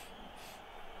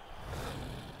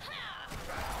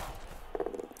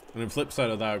 And the flip side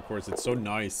of that, of course, it's so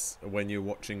nice when you're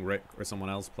watching Rick or someone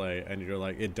else play and you're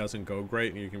like, it doesn't go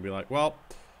great, and you can be like, well,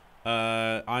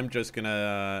 I'm just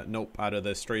gonna nope out of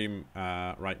the stream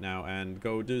right now and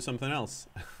go do something else.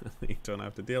 You don't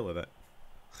have to deal with it.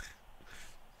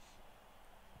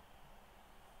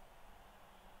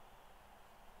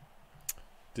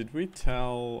 Did we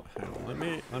tell... Hang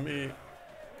on, let me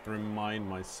remind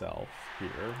myself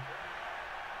here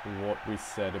what we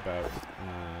said about...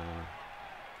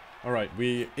 Alright,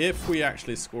 if we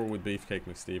actually score with Beefcake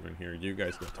McSteven here, you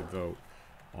guys get to vote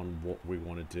on what we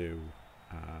want to do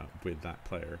with that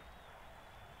player.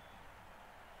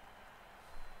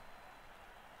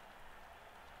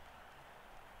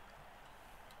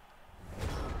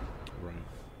 Right.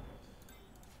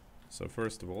 So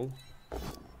first of all,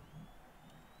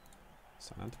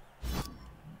 sad.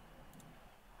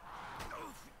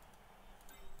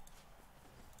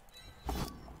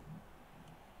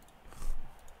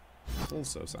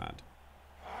 Also sad.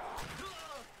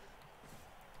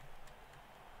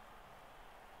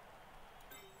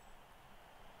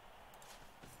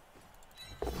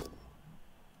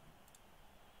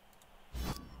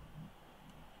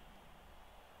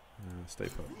 Stay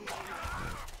put.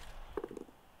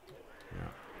 Yeah.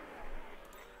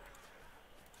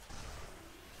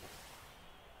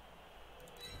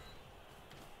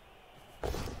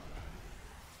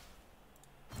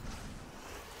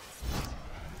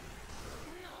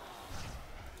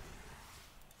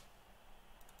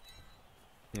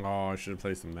 Oh, I should have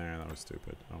placed him there. That was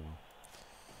stupid. Oh well.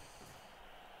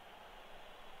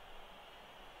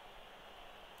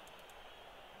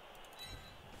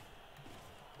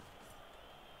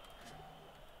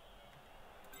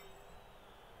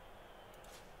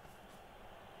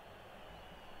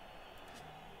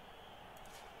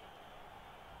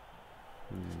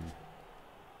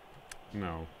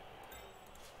 No.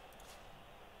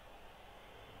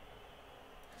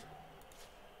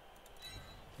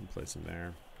 I'll place him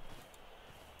there.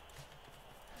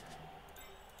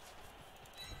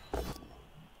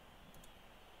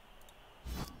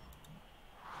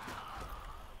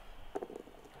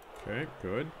 Okay,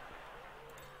 good.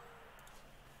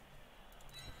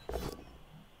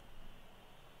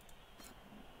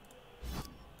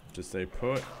 Just stay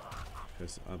put.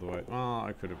 Because otherwise, well,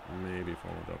 I could have maybe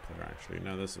followed up there actually.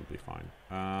 No, this will be fine.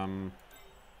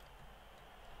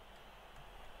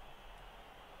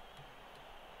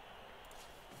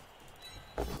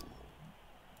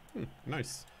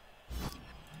 Nice.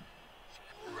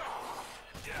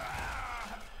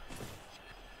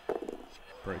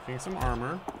 Breaking some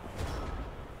armor.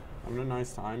 Having a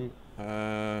nice time.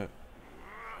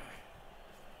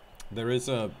 There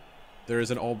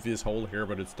is an obvious hole here,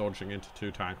 but it's dodging into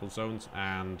 2 tackle zones,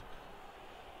 and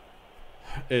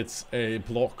it's a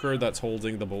blocker that's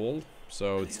holding the ball,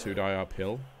 so it's 2 die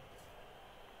uphill.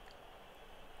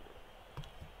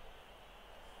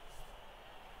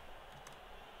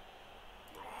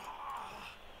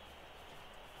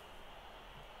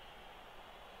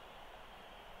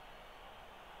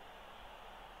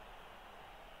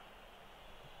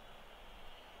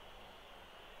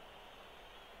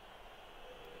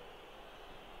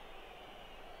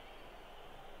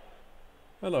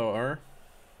 Hello, R.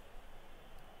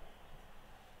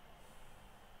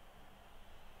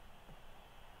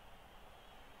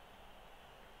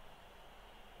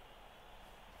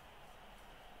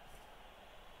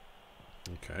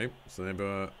 Okay, so they have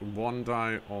a 1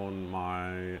 die on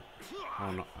my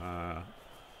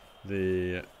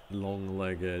the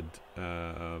long-legged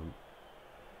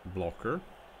blocker.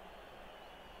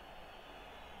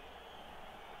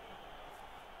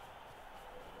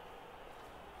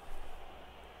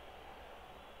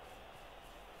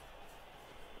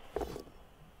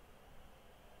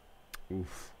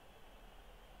 Oof.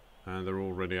 And they're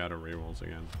already out of rerolls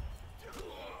again.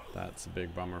 That's a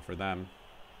big bummer for them.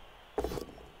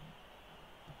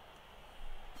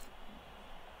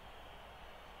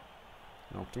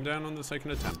 Knocked him down on the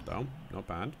second attempt though. Not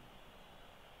bad.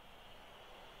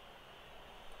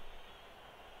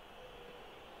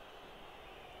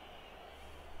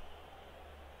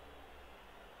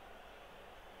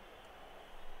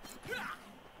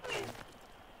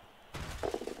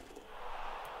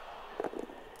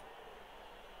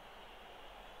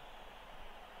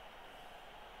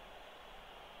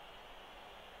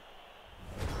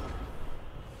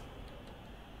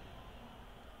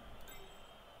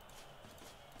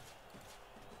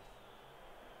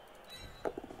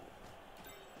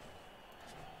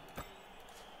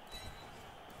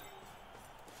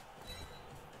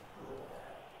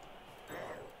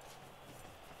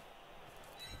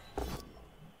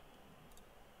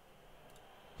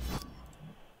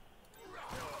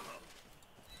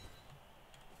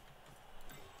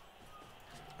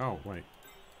 Oh, wait.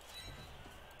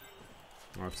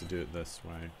 I have to do it this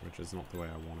way, which is not the way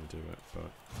I want to do it, but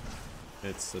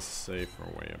it's a safer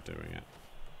way of doing it.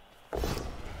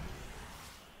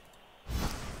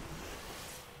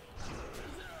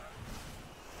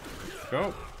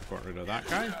 Go! Got rid of that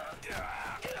guy.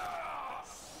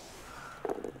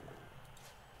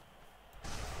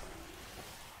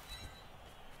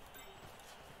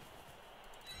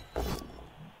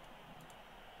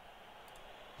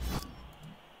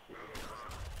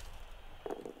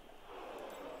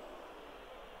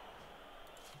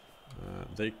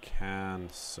 They can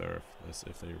surf this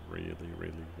if they really,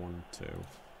 really want to.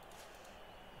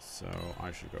 So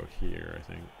I should go here, I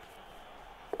think.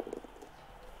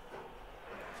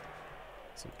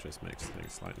 So it just makes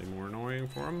things slightly more annoying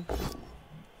for them.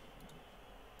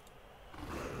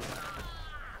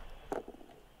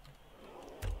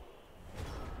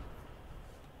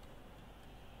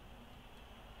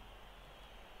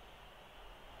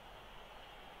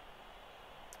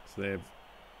 So they have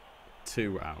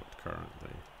 2 out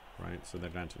currently, right? So they're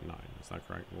down to 9. Is that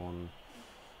correct? 1,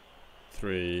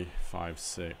 3, 5,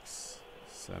 6,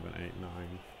 7, 8,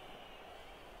 9.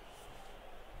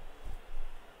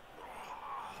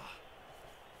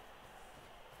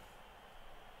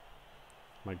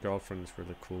 My girlfriend is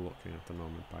really cool looking at the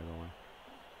moment, by the way.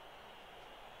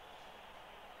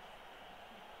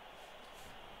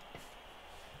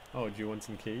 Oh, do you want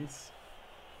some keys?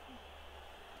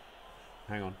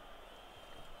 Hang on.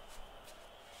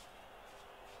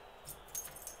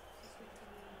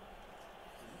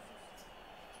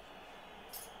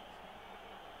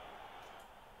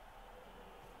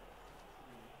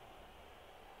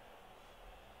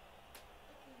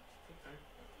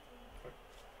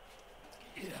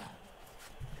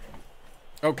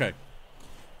 Okay,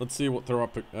 let's see what they're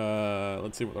up.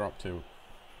 Let's see what they're up to.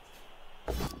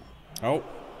 Oh,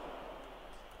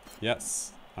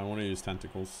 yes, I want to use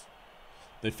tentacles.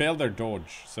 They failed their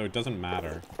dodge, so it doesn't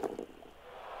matter.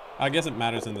 I guess it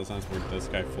matters in the sense where this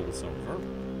guy falls over.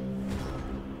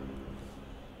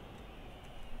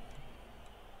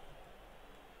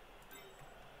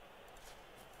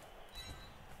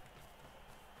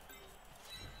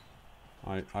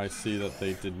 I see that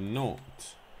they did not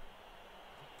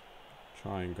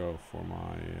try and go for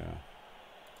my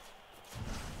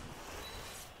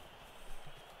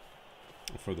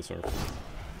for the surf.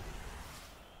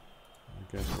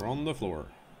 I guess we're on the floor.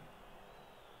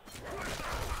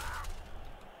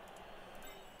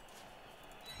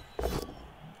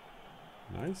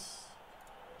 Nice.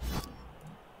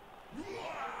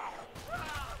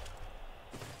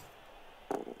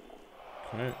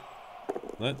 Okay.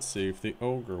 Let's see if the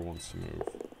ogre wants to move.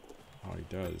 Oh, he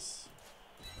does.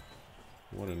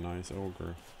 What a nice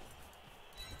ogre.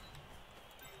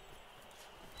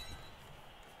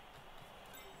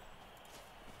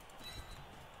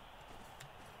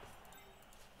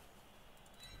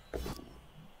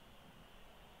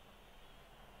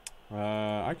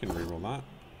 I can reroll that.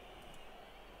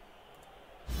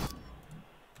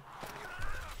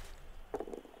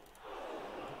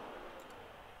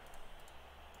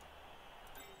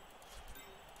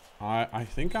 I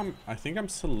think I'm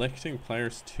selecting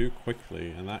players too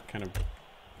quickly, and that kind of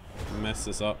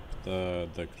messes up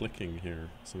the clicking here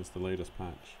since the latest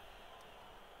patch.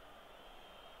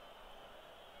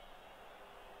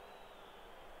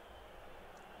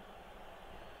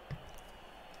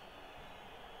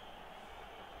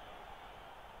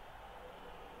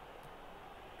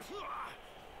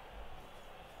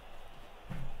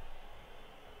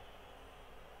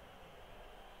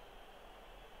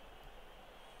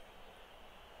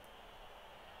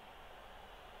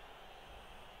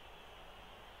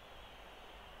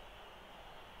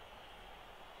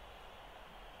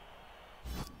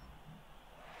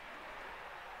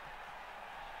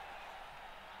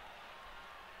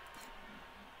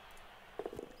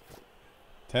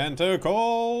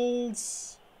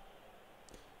 Tentacles!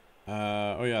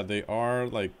 Oh yeah, they are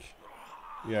like,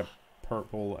 yeah,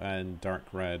 purple and dark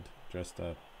red. Just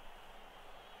a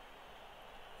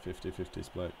 50-50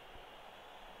 split.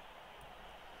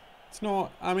 It's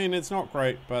not, I mean, it's not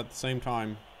great, but at the same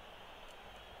time,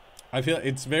 I feel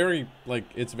it's very, like,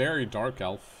 it's very dark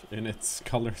elf in its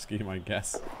color scheme, I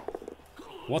guess.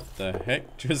 What the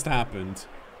heck just happened?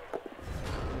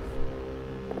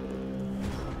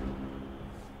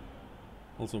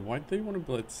 Also, why'd they want to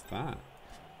blitz that?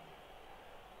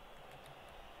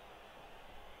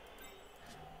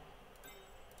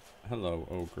 Hello,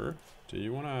 ogre. Do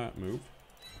you want to move?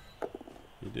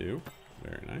 You do.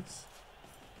 Very nice.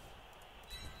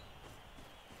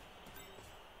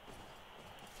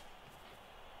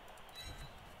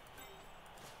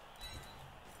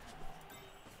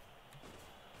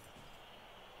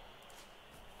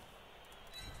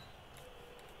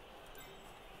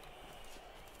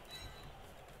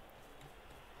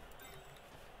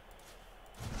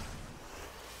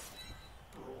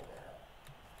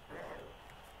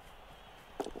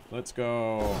 Let's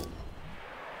go.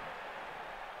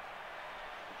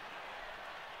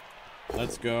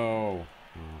 Let's go.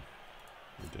 Oh,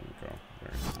 it didn't go.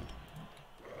 Very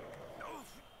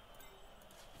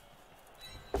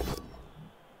sad.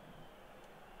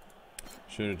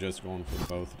 Should have just gone for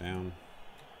both down.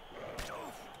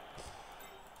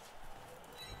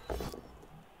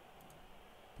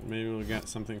 Maybe we'll get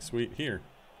something sweet here.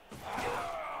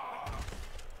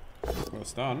 Go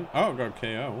stun. Oh, got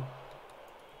KO.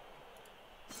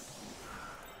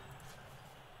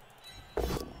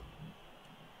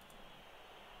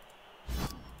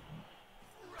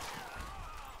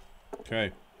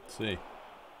 Okay, let's see.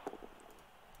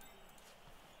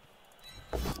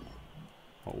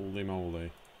 Holy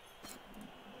moly.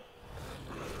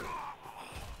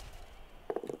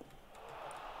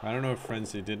 I don't know if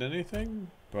Frenzy did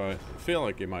anything, but I feel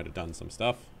like he might have done some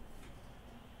stuff.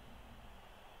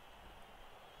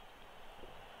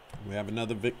 We have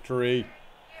another victory.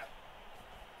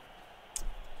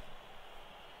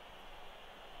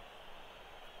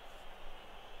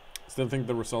 Still think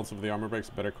the results of the armor breaks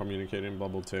better communicated in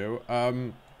Bubble 2.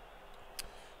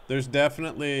 There's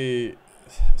definitely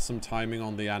some timing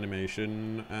on the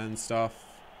animation and stuff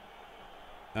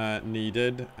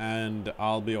needed, and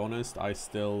I'll be honest, I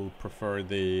still prefer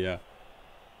the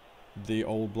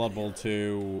old Blood Bowl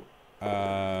 2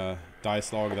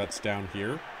 dice log that's down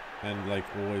here and like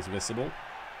always visible.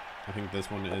 I think this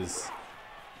one is,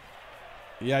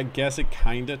 yeah, I guess it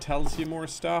kind of tells you more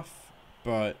stuff,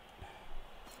 but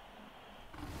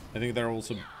I think there are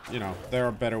also, you know, there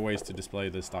are better ways to display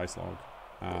this dice log.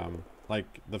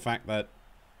 Like the fact that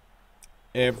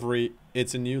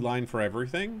it's a new line for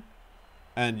everything,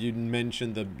 and you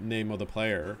mention the name of the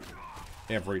player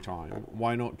every time.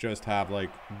 Why not just have like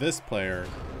this player,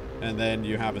 and then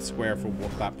you have a square for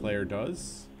what that player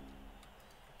does?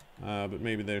 But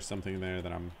maybe there's something there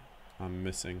that I'm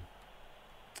missing.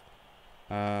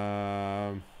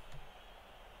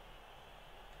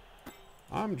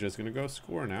 I'm just gonna go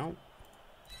score now.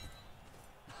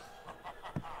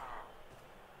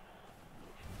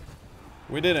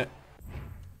 We did it.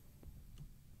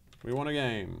 We won a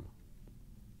game.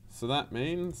 So that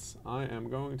means I am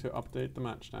going to update the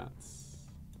match stats.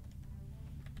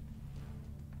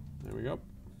 There we go.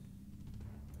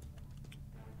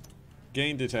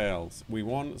 Game details. We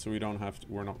won, so we don't have to,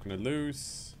 we're not gonna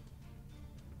lose.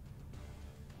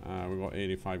 We got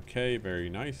 85k, very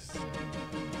nice.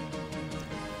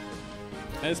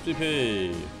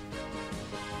 SPP.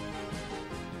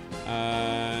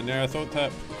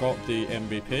 Narathotep got the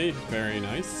MVP, very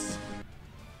nice.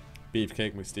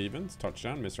 Beefcake McStevens,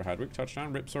 touchdown. Mr. Hadwick,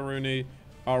 touchdown. Rips O'Rooney,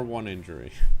 R1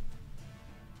 injury.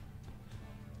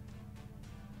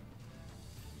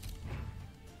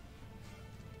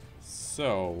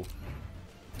 So,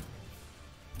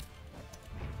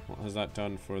 what has that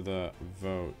done for the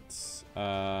votes?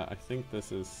 I think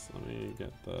this is, let me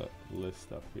get the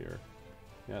list up here.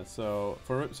 Yeah, so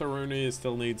for Rips O'Rooney, it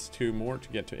still needs 2 more to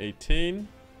get to 18.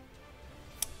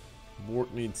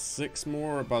 Bort needs 6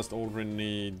 more. Bust Aldrin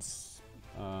needs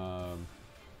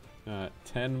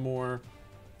 10 more.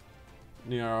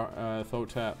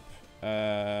 Thotep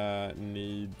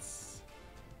needs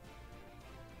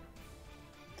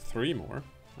 3 more,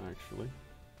 actually.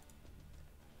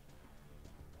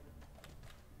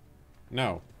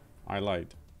 No, I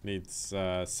lied. Needs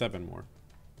 7 more.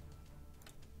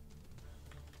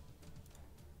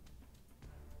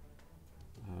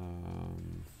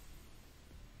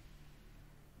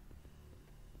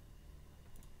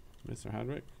 Mr.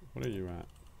 Hadwick, what are you at?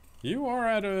 You are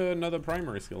at another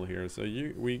primary skill here, so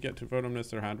we get to vote on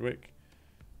Mr. Hadwick.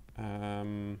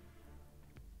 And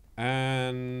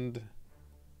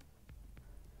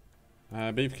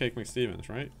Beefcake McStevens,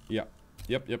 right? Yep.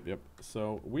 Yep.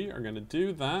 So we are gonna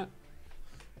do that,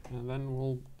 and then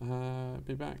we'll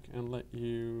be back and let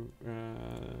you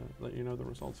know the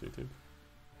results, YouTube.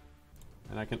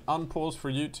 And I can unpause for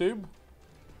YouTube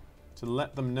to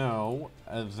let them know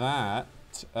that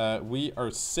we are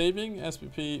saving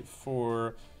SPP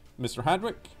for Mr.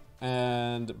 Hadwick,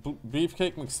 and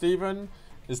Beefcake McSteven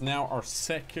is now our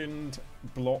second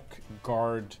block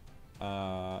guard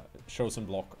chosen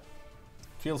blocker.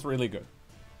 Feels really good.